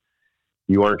because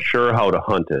you aren't sure how to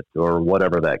hunt it, or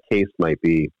whatever that case might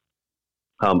be?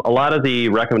 A lot of the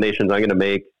recommendations I'm going to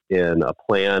make in a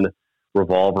plan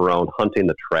revolve around hunting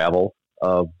the travel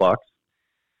of bucks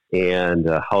and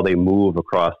how they move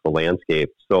across the landscape.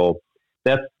 So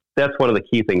that's one of the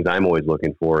key things I'm always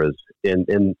looking for is,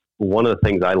 and one of the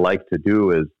things I like to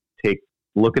do is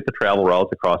look at the travel routes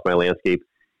across my landscape.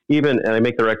 And I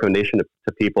make the recommendation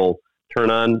to people, turn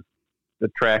on the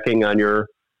tracking on your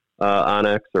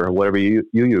onX or whatever you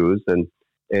use,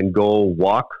 and go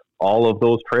walk all of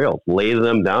those trails, lay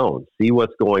them down, see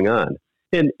what's going on.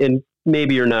 And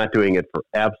maybe you're not doing it for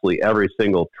absolutely every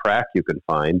single track you can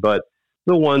find, but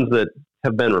the ones that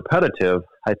have been repetitive,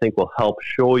 I think will help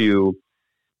show you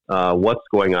what's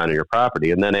going on in your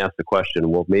property. And then ask the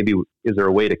question, well, maybe is there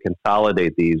a way to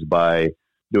consolidate these by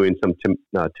doing some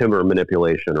timber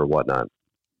manipulation or whatnot?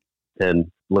 And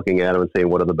looking at them and saying,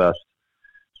 what are the best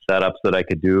setups that I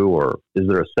could do? Or is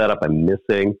there a setup I'm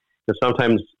missing? Because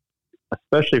sometimes,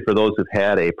 especially for those who've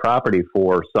had a property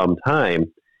for some time,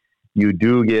 you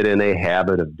do get in a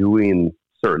habit of doing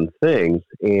certain things,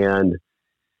 and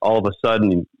all of a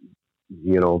sudden,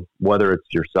 whether it's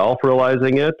yourself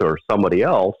realizing it or somebody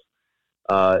else,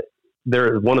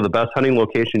 one of the best hunting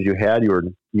locations you had,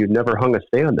 you'd never hung a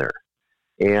stand there,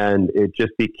 and it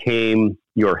just became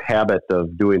your habit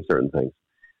of doing certain things.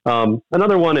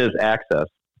 Another one is access.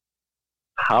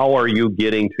 How are you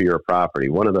getting to your property?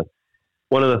 One of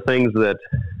the things that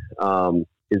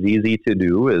is easy to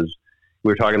do is,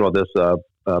 we were talking about this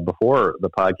before the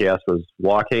podcast, was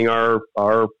walking our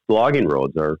logging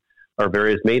roads, our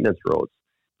various maintenance roads.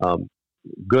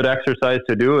 Good exercise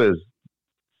to do is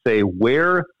say,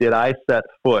 where did I set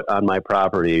foot on my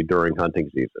property during hunting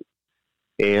season?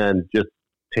 And just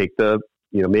take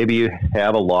maybe you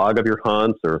have a log of your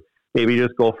hunts, or maybe you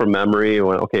just go from memory.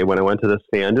 When I went to this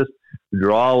stand, just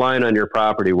draw a line on your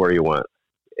property where you went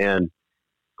and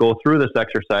go through this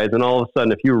exercise. And all of a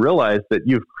sudden, if you realize that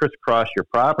you've crisscrossed your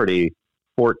property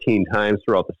 14 times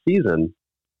throughout the season,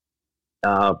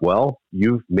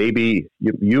 you may be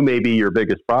your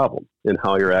biggest problem in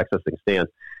how you're accessing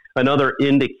stands. Another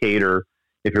indicator,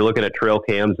 if you're looking at trail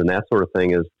cams and that sort of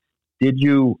thing, is, did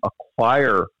you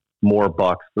acquire more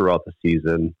bucks throughout the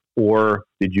season, or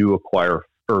did you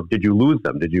lose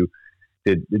them? Did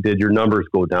your numbers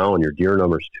go down, your deer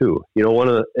numbers too?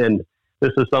 And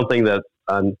this is something that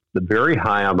on the very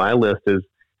high on my list is,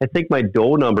 I think my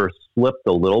doe numbers slipped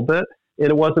a little bit, and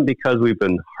it wasn't because we've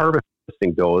been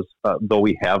harvesting does, though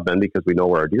we have been, because we know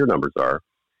where our deer numbers are.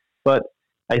 But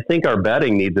I think our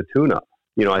bedding needs a tune-up.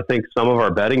 I think some of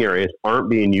our bedding areas aren't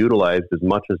being utilized as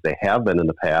much as they have been in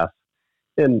the past,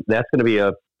 and that's going to be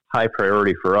a high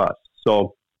priority for us.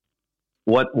 So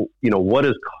what's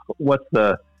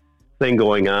the thing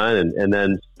going on, and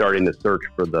then starting to search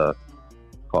for the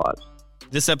cause.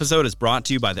 This episode is brought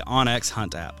to you by the onX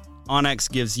Hunt app. onX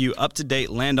gives you up-to-date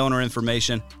landowner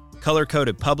information,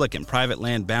 color-coded public and private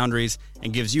land boundaries,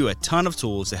 and gives you a ton of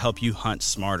tools to help you hunt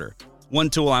smarter. One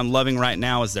tool I'm loving right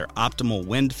now is their optimal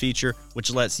wind feature,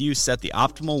 which lets you set the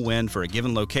optimal wind for a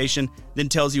given location, then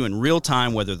tells you in real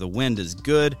time whether the wind is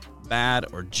good, bad,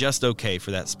 or just okay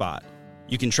for that spot.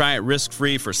 You can try it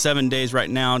risk-free for 7 days right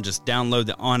now. Just download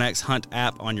the onX Hunt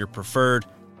app on your preferred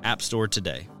app store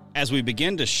today. As we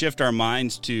begin to shift our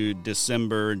minds to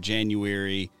December,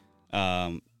 January,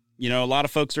 a lot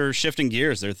of folks are shifting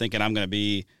gears. They're thinking, I'm going to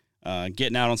be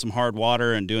getting out on some hard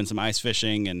water and doing some ice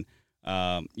fishing and,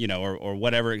 or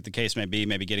whatever the case may be,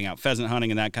 maybe getting out pheasant hunting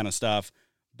and that kind of stuff.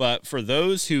 But for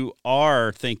those who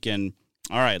are thinking,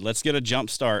 all right, let's get a jump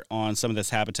start on some of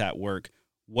this habitat work,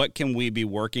 what can we be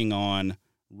working on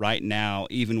right now,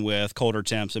 even with colder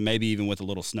temps and maybe even with a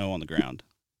little snow on the ground?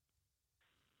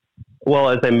 Well,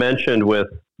 as I mentioned with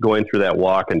going through that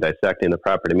walk and dissecting the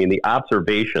property, I mean, the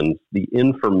observations, the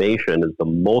information is the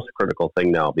most critical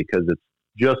thing now because it's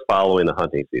just following the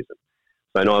hunting season.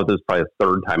 So I know this is probably the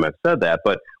third time I've said that,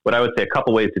 but what I would say a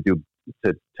couple ways to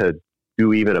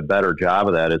do even a better job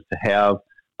of that is to have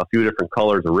a few different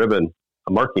colors of ribbon,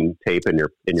 a marking tape in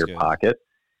your pocket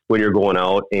when you're going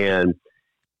out, and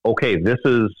okay, this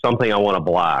is something I want to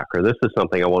block, or this is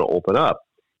something I want to open up.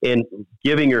 And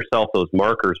giving yourself those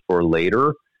markers for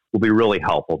later will be really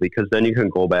helpful because then you can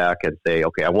go back and say,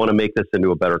 okay, I want to make this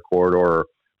into a better corridor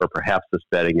or perhaps this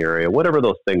bedding area, whatever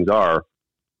those things are,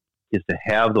 is to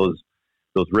have those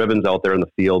ribbons out there in the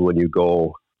field when you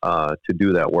go to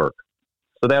do that work.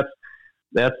 So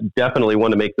that's definitely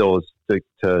one to make those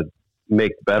to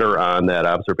make better on that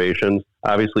observations.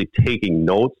 Obviously, taking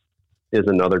notes is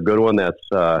another good one.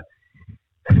 That's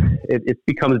it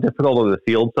becomes difficult in the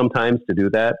field sometimes to do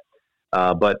that,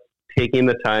 but taking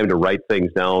the time to write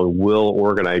things down will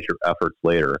organize your efforts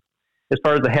later. As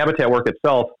far as the habitat work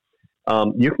itself,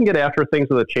 you can get after things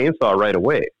with a chainsaw right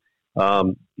away.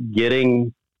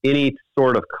 Getting any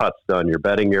sort of cuts done, your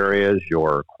bedding areas,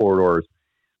 your corridors.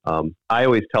 I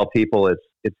always tell people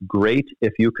it's great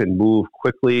if you can move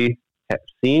quickly at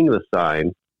seeing the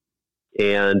sign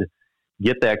and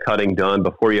get that cutting done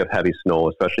before you have heavy snow,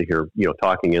 especially here,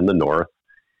 talking in the north.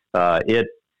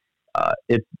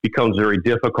 It becomes very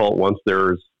difficult once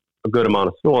there's a good amount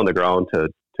of snow on the ground to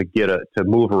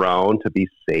move around, to be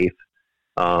safe,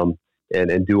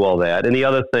 and do all that. And the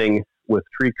other thing with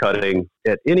tree cutting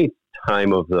at any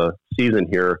time of the season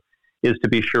here is to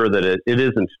be sure that it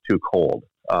isn't too cold.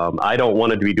 I don't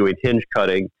want to be doing hinge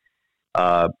cutting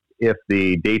if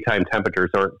the daytime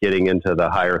temperatures aren't getting into the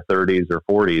higher 30s or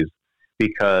 40s,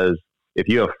 because if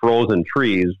you have frozen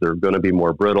trees, they're going to be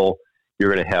more brittle.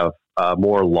 You're going to have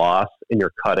more loss in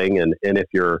your cutting. And if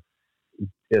you're,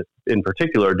 in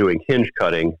particular, doing hinge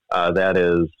cutting, that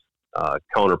is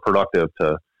counterproductive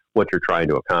to what you're trying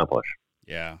to accomplish.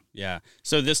 Yeah.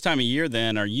 So this time of year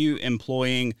then, are you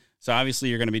employing, so obviously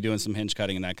you're going to be doing some hinge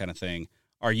cutting and that kind of thing.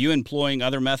 Are you employing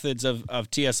other methods of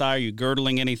TSI? Are you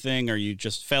girdling anything? Are you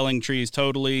just felling trees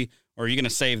totally? Or are you going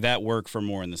to save that work for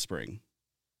more in the spring?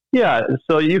 Yeah,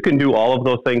 so you can do all of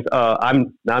those things.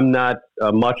 I'm not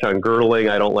much on girdling.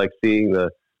 I don't like seeing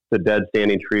the dead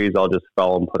standing trees. I'll just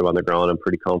fell them, put them on the ground. I'm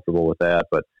pretty comfortable with that.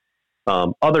 But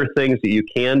other things that you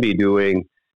can be doing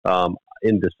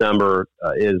in December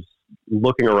is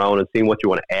looking around and seeing what you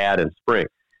want to add in spring.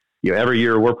 Every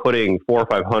year we're putting 400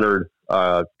 or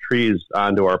 500 trees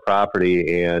onto our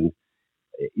property, and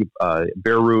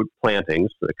bare root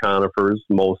plantings, the conifers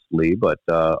mostly, but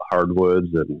hardwoods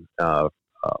and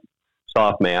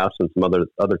soft mass and some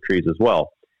other trees as well.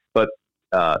 But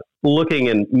looking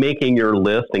and making your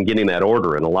list and getting that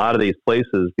order. In a lot of these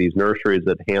places, these nurseries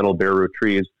that handle bare root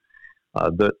trees,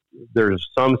 there's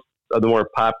some of the more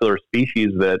popular species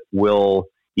that will,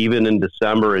 even in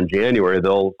December and January,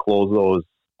 they'll close those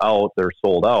out. They're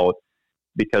sold out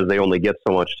because they only get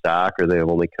so much stock, or they've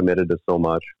only committed to so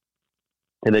much,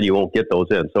 and then you won't get those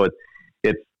in. So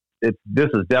this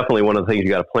is definitely one of the things you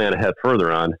got to plan ahead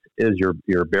further on is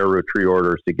your bare root tree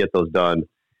orders to get those done.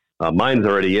 Mine's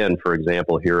already in, for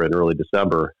example, here in early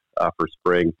December for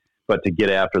spring, but to get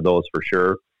after those for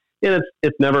sure. And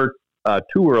it's never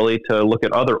too early to look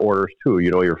at other orders too.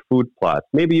 Your food plots.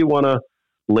 Maybe you want to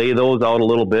lay those out a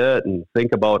little bit and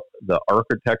think about the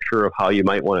architecture of how you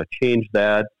might want to change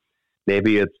that.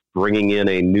 Maybe it's bringing in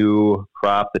a new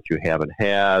crop that you haven't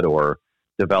had, or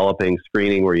developing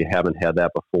screening where you haven't had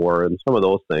that before, and some of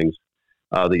those things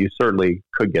that you certainly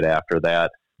could get after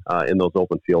that in those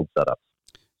open field setups.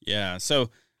 Yeah. So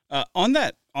on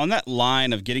that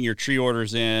line of getting your tree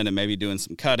orders in and maybe doing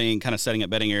some cutting, kind of setting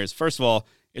up bedding areas, first of all,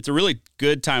 it's a really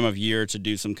good time of year to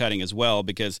do some cutting as well,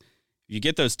 because you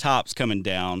get those tops coming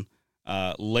down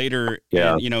later,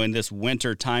 in this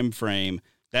winter time frame.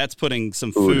 That's putting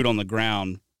some food on the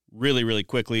ground really, really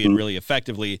quickly and really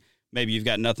effectively. Maybe you've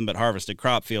got nothing but harvested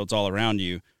crop fields all around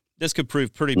you. This could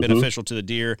prove pretty beneficial to the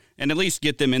deer, and at least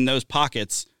get them in those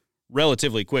pockets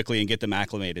relatively quickly and get them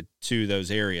acclimated to those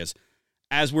areas.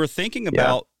 As we're thinking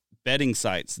about bedding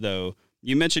sites, though,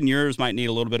 you mentioned yours might need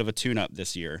a little bit of a tune-up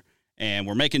this year, and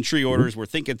we're making tree orders. We're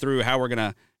thinking through how we're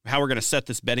gonna set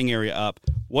this bedding area up.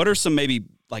 What are some maybe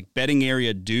like bedding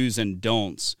area do's and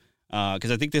don'ts?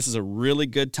 Because I think this is a really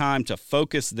good time to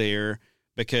focus there,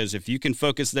 because if you can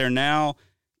focus there now,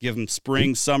 give them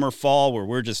spring, summer, fall, where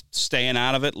we're just staying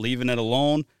out of it, leaving it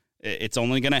alone, it's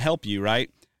only going to help you, right?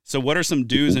 So what are some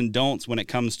do's and don'ts when it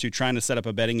comes to trying to set up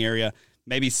a bedding area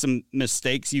maybe some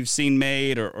mistakes you've seen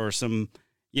made or some,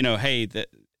 hey, that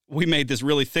we made this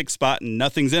really thick spot and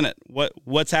nothing's in it.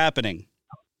 What's happening?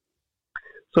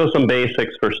 So some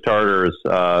basics for starters.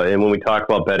 And when we talk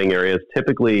about bedding areas,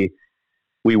 typically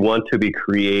we want to be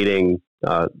creating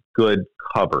good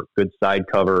cover, good side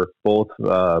cover, both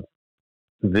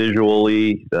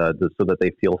visually so that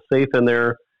they feel safe in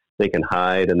there, they can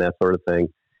hide and that sort of thing.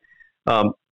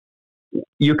 I'll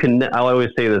always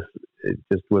say this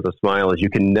just with a smile, is you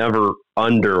can never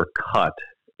undercut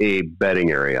a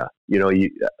bedding area.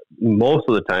 Most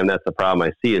of the time that's the problem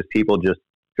I see is people just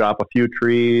drop a few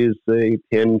trees, they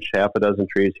hinge half a dozen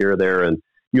trees here or there, and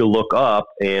you look up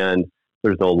and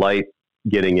there's no light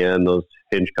getting in. Those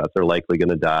hinge cuts are likely going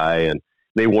to die, and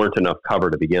they weren't enough cover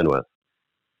to begin with.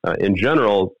 In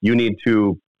general, you need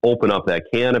to open up that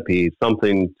canopy,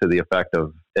 something to the effect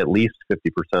of at least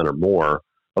 50% or more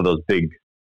of those big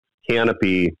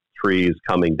canopy trees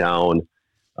coming down,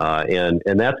 and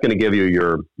that's going to give you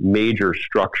your major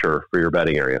structure for your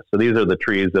bedding area. So these are the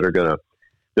trees that are going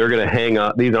to hang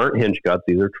up. These aren't hinge cuts.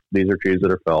 These are trees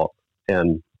that are felt,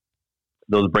 and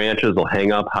those branches will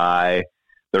hang up high.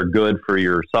 They're good for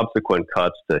your subsequent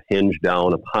cuts to hinge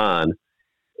down upon.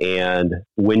 And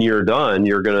when you're done,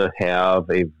 you're going to have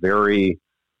a very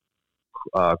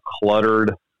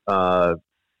cluttered,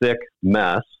 thick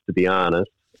mess, to be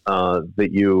honest, that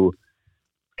you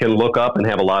can look up and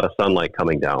have a lot of sunlight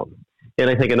coming down. And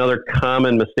I think another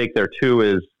common mistake there too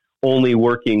is only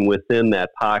working within that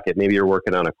pocket. Maybe you're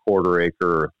working on a 1/4 acre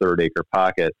or a 1/3 acre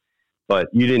pocket, but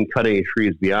you didn't cut any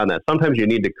trees beyond that. Sometimes you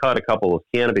need to cut a couple of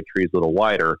canopy trees a little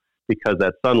wider because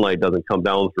that sunlight doesn't come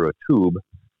down through a tube.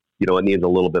 It needs a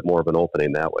little bit more of an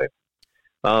opening that way.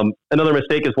 Another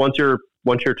mistake is once you're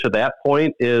to that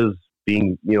point is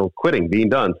quitting, being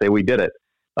done. Say we did it.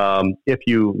 If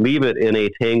you leave it in a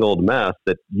tangled mess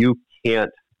that you can't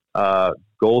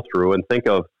go through, and think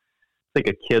of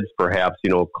kids perhaps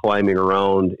climbing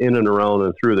around in and around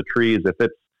and through the trees.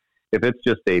 If it's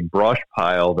just a brush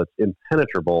pile that's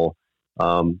impenetrable,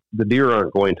 the deer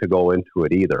aren't going to go into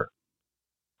it either.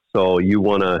 So you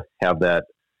want to have that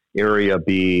area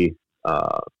be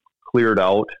cleared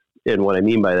out. And what I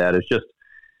mean by that is just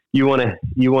you want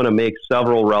to make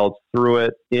several routes through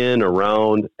it, in,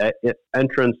 around,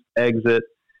 entrance, exit,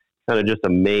 kind of just a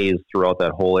maze throughout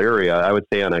that whole area. I would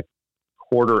say on a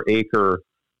 1/4 acre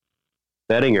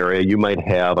bedding area, you might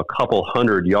have a couple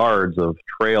 100 yards of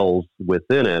trails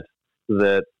within it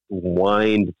that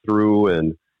wind through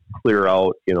and clear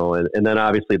out, and then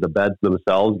obviously the beds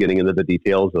themselves, getting into the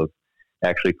details of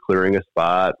actually clearing a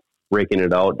spot, raking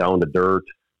it out down to dirt.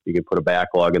 You can put a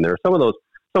backlog in there. Some of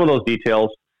those details,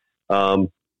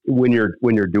 when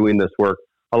you're doing this work,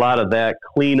 a lot of that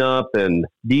cleanup and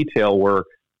detail work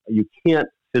you can't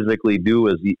physically do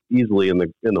as easily in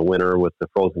the winter with the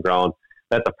frozen ground.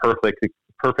 That's a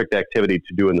perfect activity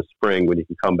to do in the spring when you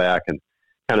can come back and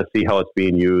kind of see how it's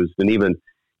being used, and even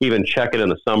check it in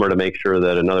the summer to make sure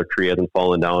that another tree hasn't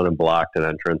fallen down and blocked an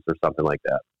entrance or something like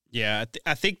that. Yeah,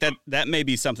 I think that may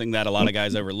be something that a lot of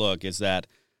guys overlook, is that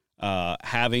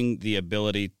having the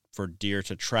ability for deer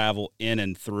to travel in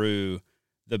and through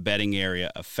the bedding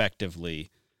area effectively.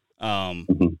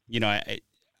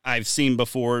 I've seen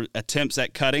before attempts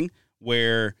at cutting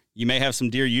where you may have some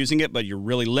deer using it, but you're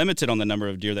really limited on the number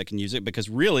of deer that can use it, because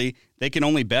really they can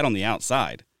only bed on the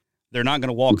outside. They're not going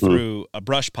to walk through a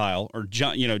brush pile or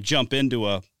jump into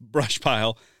a brush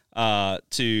pile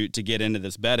to get into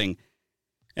this bedding.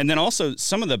 And then also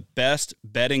some of the best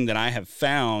bedding that I have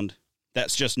found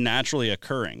that's just naturally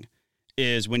occurring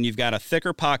is when you've got a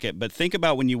thicker pocket. But think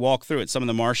about when you walk through it, some of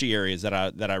the marshy areas that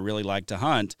I really like to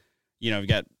hunt, you've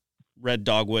got red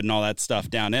dogwood and all that stuff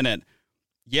down in it.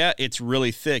 Yeah, it's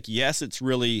really thick. Yes, it's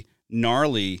really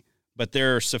gnarly, but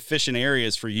there are sufficient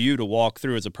areas for you to walk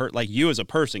through as a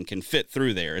person can fit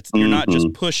through there. You're not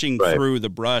just pushing through the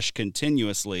brush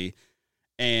continuously.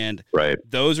 And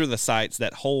those are the sites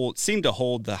that seem to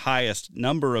hold the highest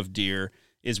number of deer,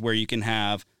 is where you can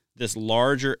have this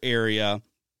larger area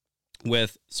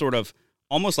with sort of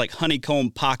almost like honeycomb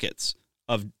pockets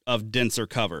of denser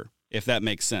cover, if that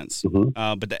makes sense.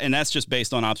 And that's just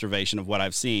based on observation of what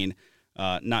I've seen,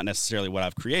 not necessarily what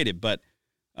I've created. But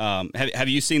have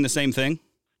you seen the same thing?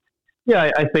 Yeah,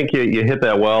 I think you hit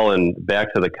that well. And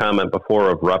back to the comment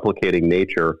before of replicating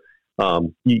nature,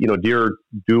 deer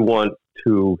do want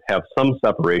to have some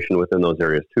separation within those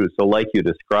areas too. So like you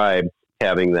described,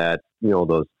 having that,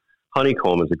 those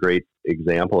honeycomb is a great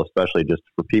example, especially just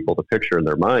for people to picture in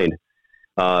their mind.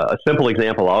 A simple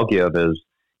example I'll give is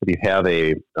if you have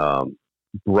a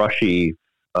brushy,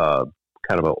 kind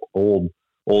of an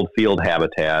old field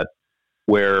habitat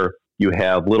where you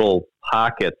have little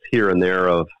pockets here and there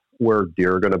of where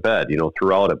deer are going to bed,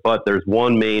 throughout it. But there's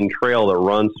one main trail that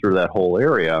runs through that whole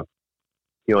area.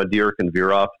 A deer can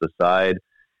veer off to the side.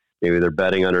 Maybe they're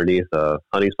bedding underneath a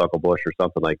honeysuckle bush or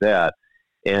something like that.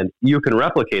 And you can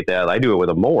replicate that. I do it with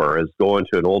a mower, is go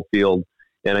into an old field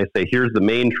and I say, here's the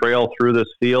main trail through this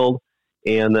field.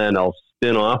 And then I'll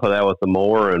spin off of that with the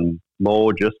mower and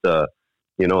mow just a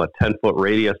 10-foot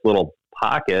radius little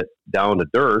pocket down to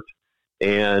dirt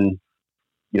and,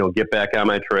 get back on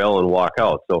my trail and walk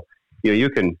out. So, you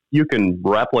can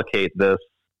replicate this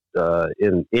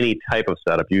in any type of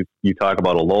setup. You talk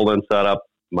about a lowland setup.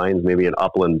 Mine's maybe an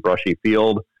upland brushy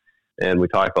field. And we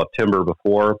talked about timber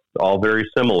before, all very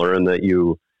similar in that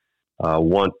you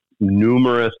want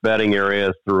numerous bedding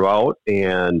areas throughout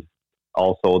and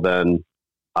also then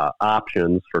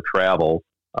options for travel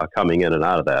coming in and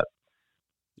out of that.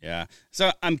 Yeah.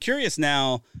 So I'm curious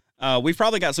now, we've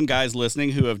probably got some guys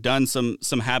listening who have done some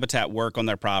habitat work on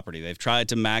their property. They've tried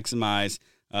to maximize,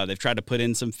 they've tried to put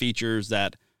in some features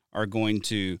that are going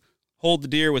to hold the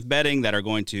deer with bedding, that are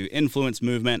going to influence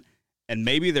movement, and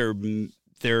maybe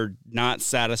they're not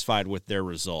satisfied with their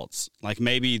results. Like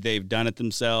maybe they've done it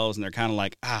themselves and they're kind of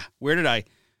like, where did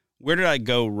I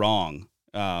go wrong?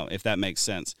 If that makes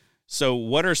sense. So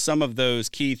what are some of those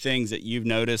key things that you've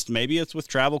noticed? Maybe it's with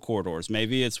travel corridors,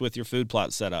 maybe it's with your food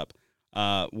plot setup,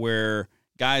 where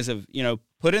guys have,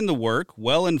 put in the work,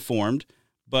 well informed,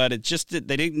 but it just,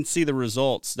 they didn't see the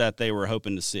results that they were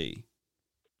hoping to see.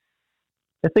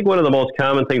 I think one of the most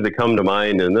common things that come to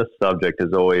mind in this subject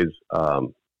is always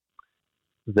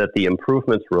that the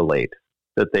improvements relate,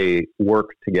 that they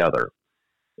work together.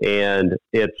 And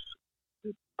it's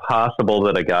possible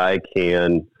that a guy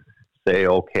can say,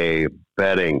 okay,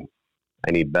 bedding,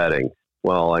 I need bedding.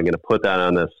 Well, I'm going to put that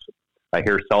on this. I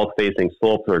hear south-facing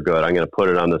slopes are good. I'm going to put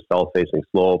it on the south-facing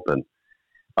slope. And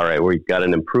all right, we've got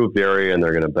an improved area and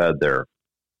they're going to bed there.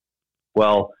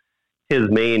 Well, his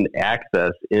main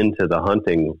access into the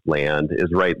hunting land is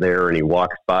right there, and he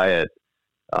walks by it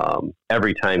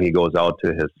every time he goes out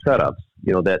to his setups.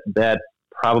 That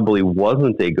probably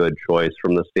wasn't a good choice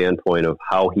from the standpoint of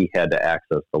how he had to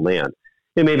access the land.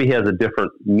 And maybe he has a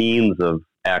different means of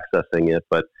accessing it,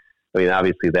 but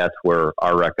obviously that's where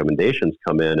our recommendations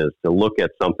come in, is to look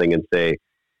at something and say,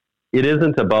 it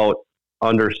isn't about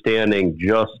understanding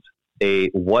just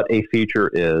what a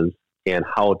feature is and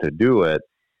how to do it.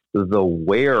 The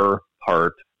where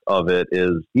part of it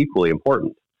is equally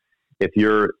important. If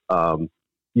you're,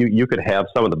 you could have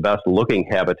some of the best looking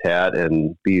habitat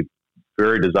and be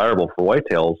very desirable for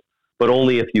whitetails, but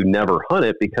only if you never hunt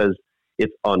it because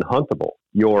it's unhuntable.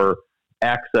 Your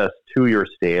access to your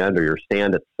stand or your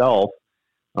stand itself,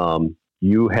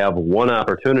 you have one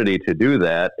opportunity to do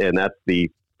that, and that's the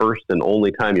first and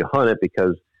only time you hunt it,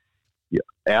 because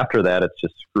after that it's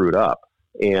just screwed up.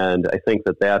 And I think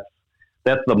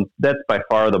that's by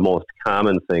far the most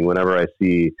common thing whenever I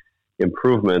see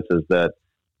improvements, is that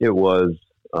it was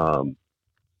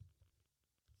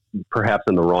perhaps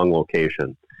in the wrong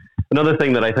location. Another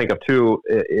thing that I think of too,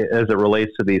 as it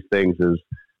relates to these things, is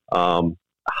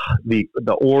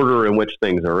the order in which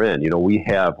things are in. We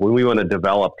have, when we want to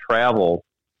develop travel,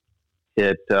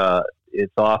 it's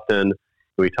often,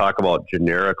 we talk about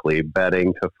generically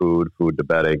bedding to food, food to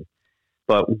bedding,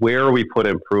 but where we put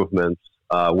improvements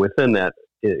within that,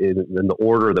 in the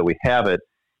order that we have it,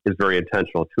 is very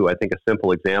intentional too. I think a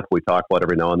simple example we talk about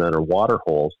every now and then are water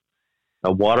holes.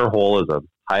 A water hole is a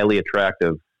highly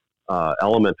attractive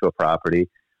element to a property.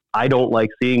 I don't like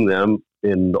seeing them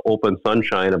in the open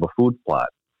sunshine of a food plot.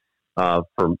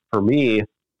 For me,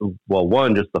 well,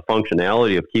 one, just the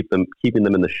functionality of keeping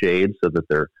them in the shade so that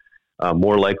they're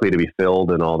more likely to be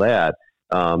filled and all that,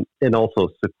 and also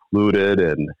secluded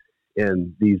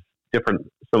and these different,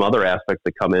 some other aspects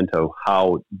that come into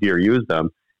how deer use them,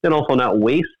 and also not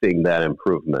wasting that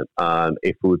improvement on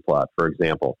a food plot, for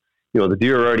example. The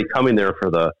deer are already coming there for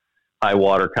the high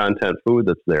water content food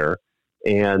that's there,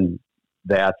 and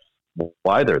that's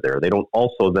why they're there. They don't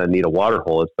also then need a water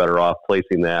hole. It's better off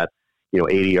placing that,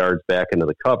 80 yards back into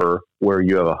the cover, where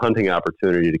you have a hunting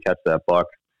opportunity to catch that buck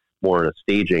more in a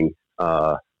staging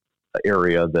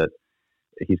area that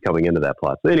he's coming into that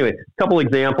plot. So anyway, a couple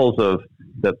examples of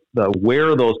the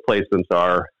where those placements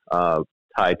are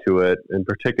tied to it. In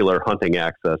particular, hunting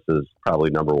access is probably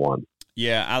number one.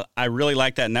 Yeah, I really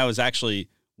like that, and that was actually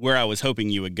where I was hoping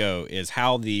you would go, is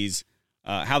how these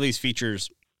features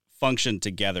function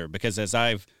together. Because as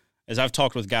I've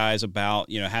talked with guys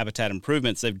about habitat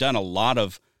improvements, they've done a lot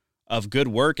of good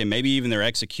work, and maybe even their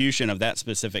execution of that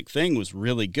specific thing was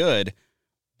really good,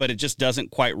 but it just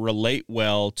doesn't quite relate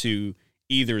well to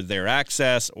either their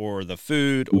access or the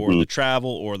food or the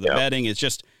travel or the bedding. It's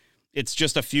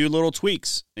just a few little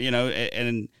tweaks,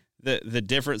 and the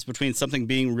difference between something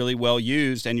being really well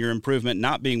used and your improvement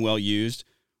not being well used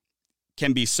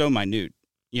can be so minute.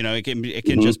 It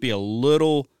can just be a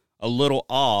little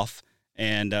off,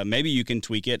 and maybe you can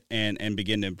tweak it and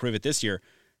begin to improve it this year.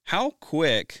 How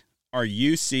quick are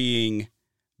you seeing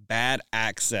bad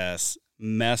access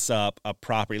mess up a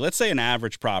property? Let's say an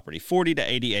average property, 40 to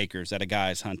 80 acres that a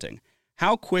guy's hunting.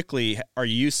 How quickly are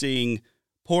you seeing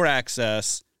poor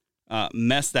access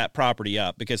mess that property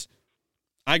up? Because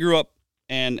I grew up,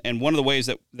 and one of the ways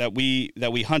that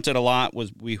we hunted a lot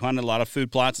was we hunted a lot of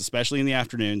food plots, especially in the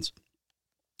afternoons.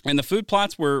 And the food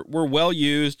plots were well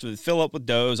used to fill up with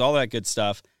does, all that good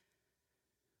stuff.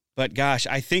 But gosh,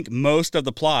 I think most of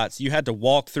the plots, you had to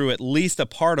walk through at least a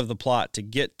part of the plot to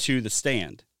get to the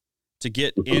stand, to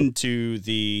get into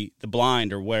the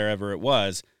blind or wherever it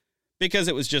was, because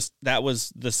that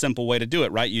was the simple way to do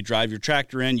it, right? You drive your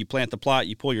tractor in, you plant the plot,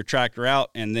 you pull your tractor out,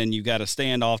 and then you got to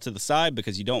stand off to the side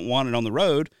because you don't want it on the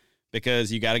road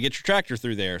because you got to get your tractor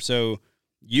through there. So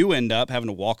you end up having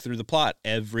to walk through the plot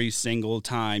every single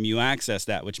time you access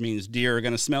that, which means deer are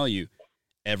going to smell you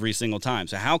every single time.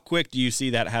 So how quick do you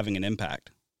see that having an impact?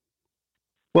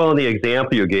 Well, in the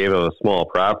example you gave of a small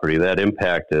property, that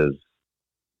impact is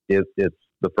it's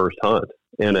the first hunt,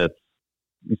 and it's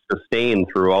sustained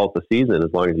throughout the season as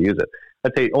long as you use it.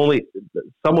 I'd say only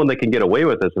someone that can get away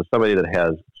with this is somebody that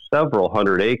has several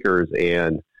hundred acres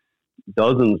and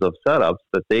dozens of setups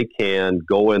that they can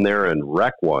go in there and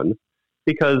wreck one,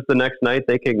 because the next night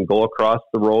they can go across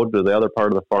the road to the other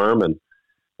part of the farm and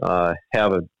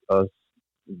have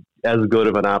as good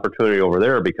of an opportunity over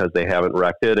there because they haven't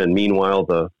wrecked it. And meanwhile,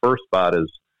 the first spot is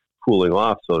cooling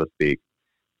off, so to speak.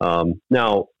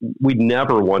 Now, we'd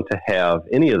never want to have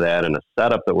any of that in a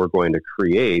setup that we're going to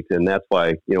create. And that's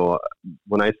why,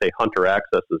 when I say hunter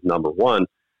access is number one,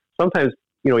 sometimes,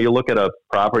 you look at a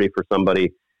property for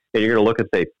somebody and you're going to look and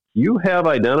say, you have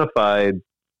identified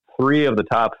 3 of the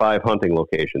top 5 hunting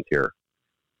locations here.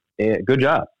 And good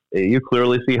job. You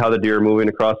clearly see how the deer are moving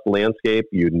across the landscape.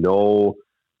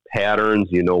 Patterns,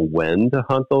 when to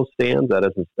hunt those stands. That's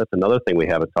another thing we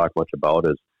haven't talked much about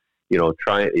is,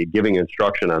 giving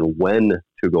instruction on when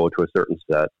to go to a certain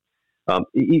set,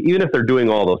 even if they're doing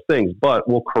all those things, but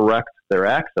we'll correct their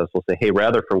access. We'll say, hey,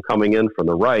 rather from coming in from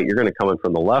the right, you're going to come in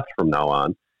from the left from now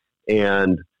on.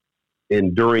 And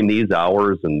during these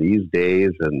hours and these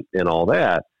days and all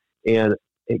that, and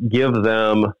give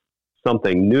them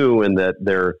something new in that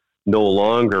they're no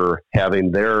longer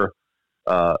having their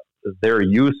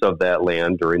use of that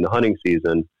land during the hunting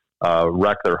season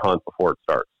wreck their hunt before it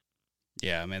starts.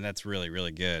 Yeah, man, that's really,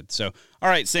 really good. So, all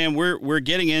right, Sam, we're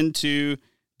getting into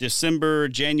December,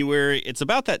 January. It's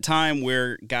about that time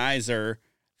where guys are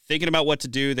thinking about what to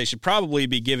do. They should probably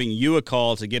be giving you a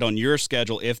call to get on your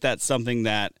schedule if that's something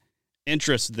that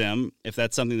interests them, if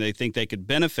that's something they think they could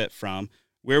benefit from.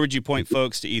 Where would you point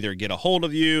folks to either get a hold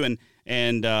of you and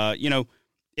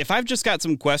if I've just got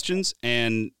some questions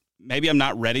and maybe I'm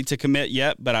not ready to commit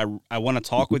yet, but I want to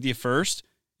talk with you first.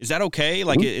 Is that okay?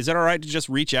 Like, is that all right to just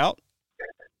reach out?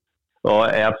 Oh,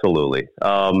 absolutely.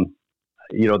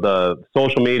 The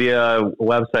social media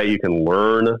website, you can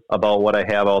learn about what I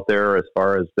have out there as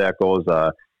far as that goes,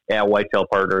 at Whitetail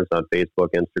Partners on Facebook,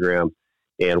 Instagram,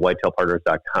 and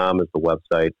whitetailpartners.com is the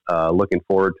website. Looking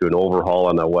forward to an overhaul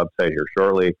on that website here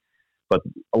shortly, but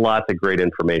lots of great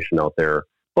information out there.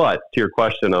 But to your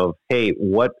question of, hey,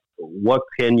 what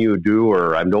can you do?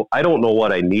 Or I don't know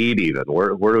what I need even.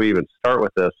 Where do we even start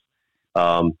with this?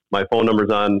 My phone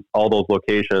number's on all those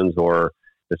locations, or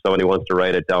if somebody wants to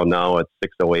write it down now, it's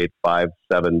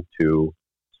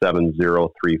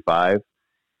 608-572-7035.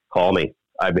 Call me.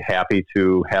 I'd be happy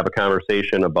to have a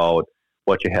conversation about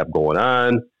what you have going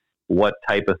on, what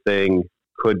type of thing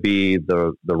could be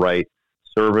the right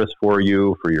service for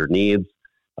you, for your needs.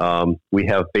 We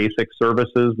have basic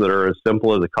services that are as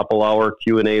simple as a couple-hour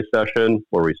Q&A session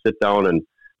where we sit down and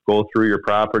go through your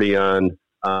property on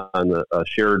a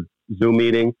shared Zoom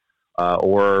meeting,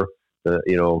 or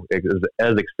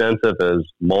as extensive as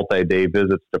multi-day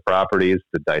visits to properties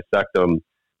to dissect them,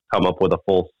 come up with a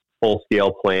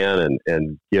full-scale plan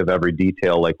and give every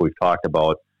detail like we've talked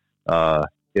about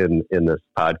in this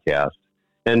podcast.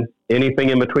 And anything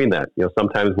in between that.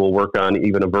 Sometimes we'll work on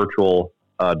even a virtual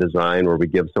design where we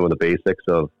give some of the basics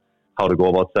of how to go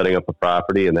about setting up a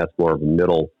property, and that's more of a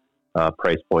middle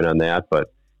price point on that.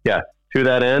 But yeah, to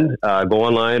that end, go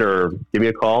online or give me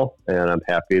a call, and I'm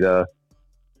happy to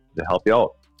help you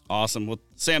out. Awesome. Well,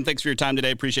 Sam, thanks for your time today.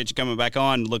 Appreciate you coming back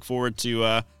on. Look forward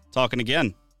to talking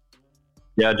again.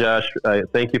 Yeah, Josh,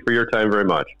 thank you for your time very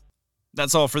much.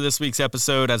 That's all for this week's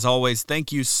episode. As always,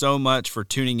 thank you so much for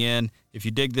tuning in. If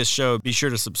you dig this show, be sure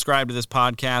to subscribe to this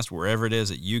podcast wherever it is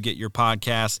that you get your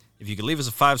podcasts. If you could leave us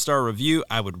a 5-star review,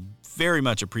 I would very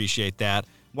much appreciate that.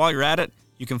 While you're at it,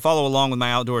 you can follow along with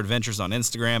my outdoor adventures on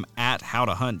Instagram at How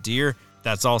to Hunt Deer.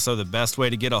 That's also the best way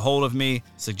to get a hold of me,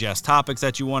 suggest topics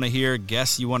that you want to hear,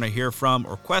 guests you want to hear from,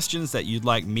 or questions that you'd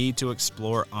like me to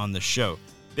explore on the show.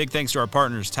 Big thanks to our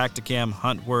partners Tactacam,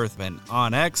 Huntworth, and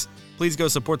OnX. Please go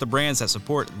support the brands that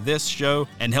support this show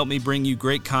and help me bring you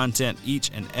great content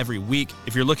each and every week.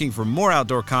 If you're looking for more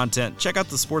outdoor content, check out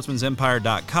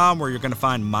thesportsmansempire.com, where you're going to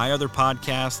find my other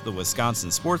podcast, The Wisconsin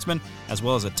Sportsman, as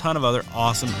well as a ton of other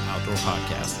awesome outdoor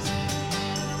podcasts.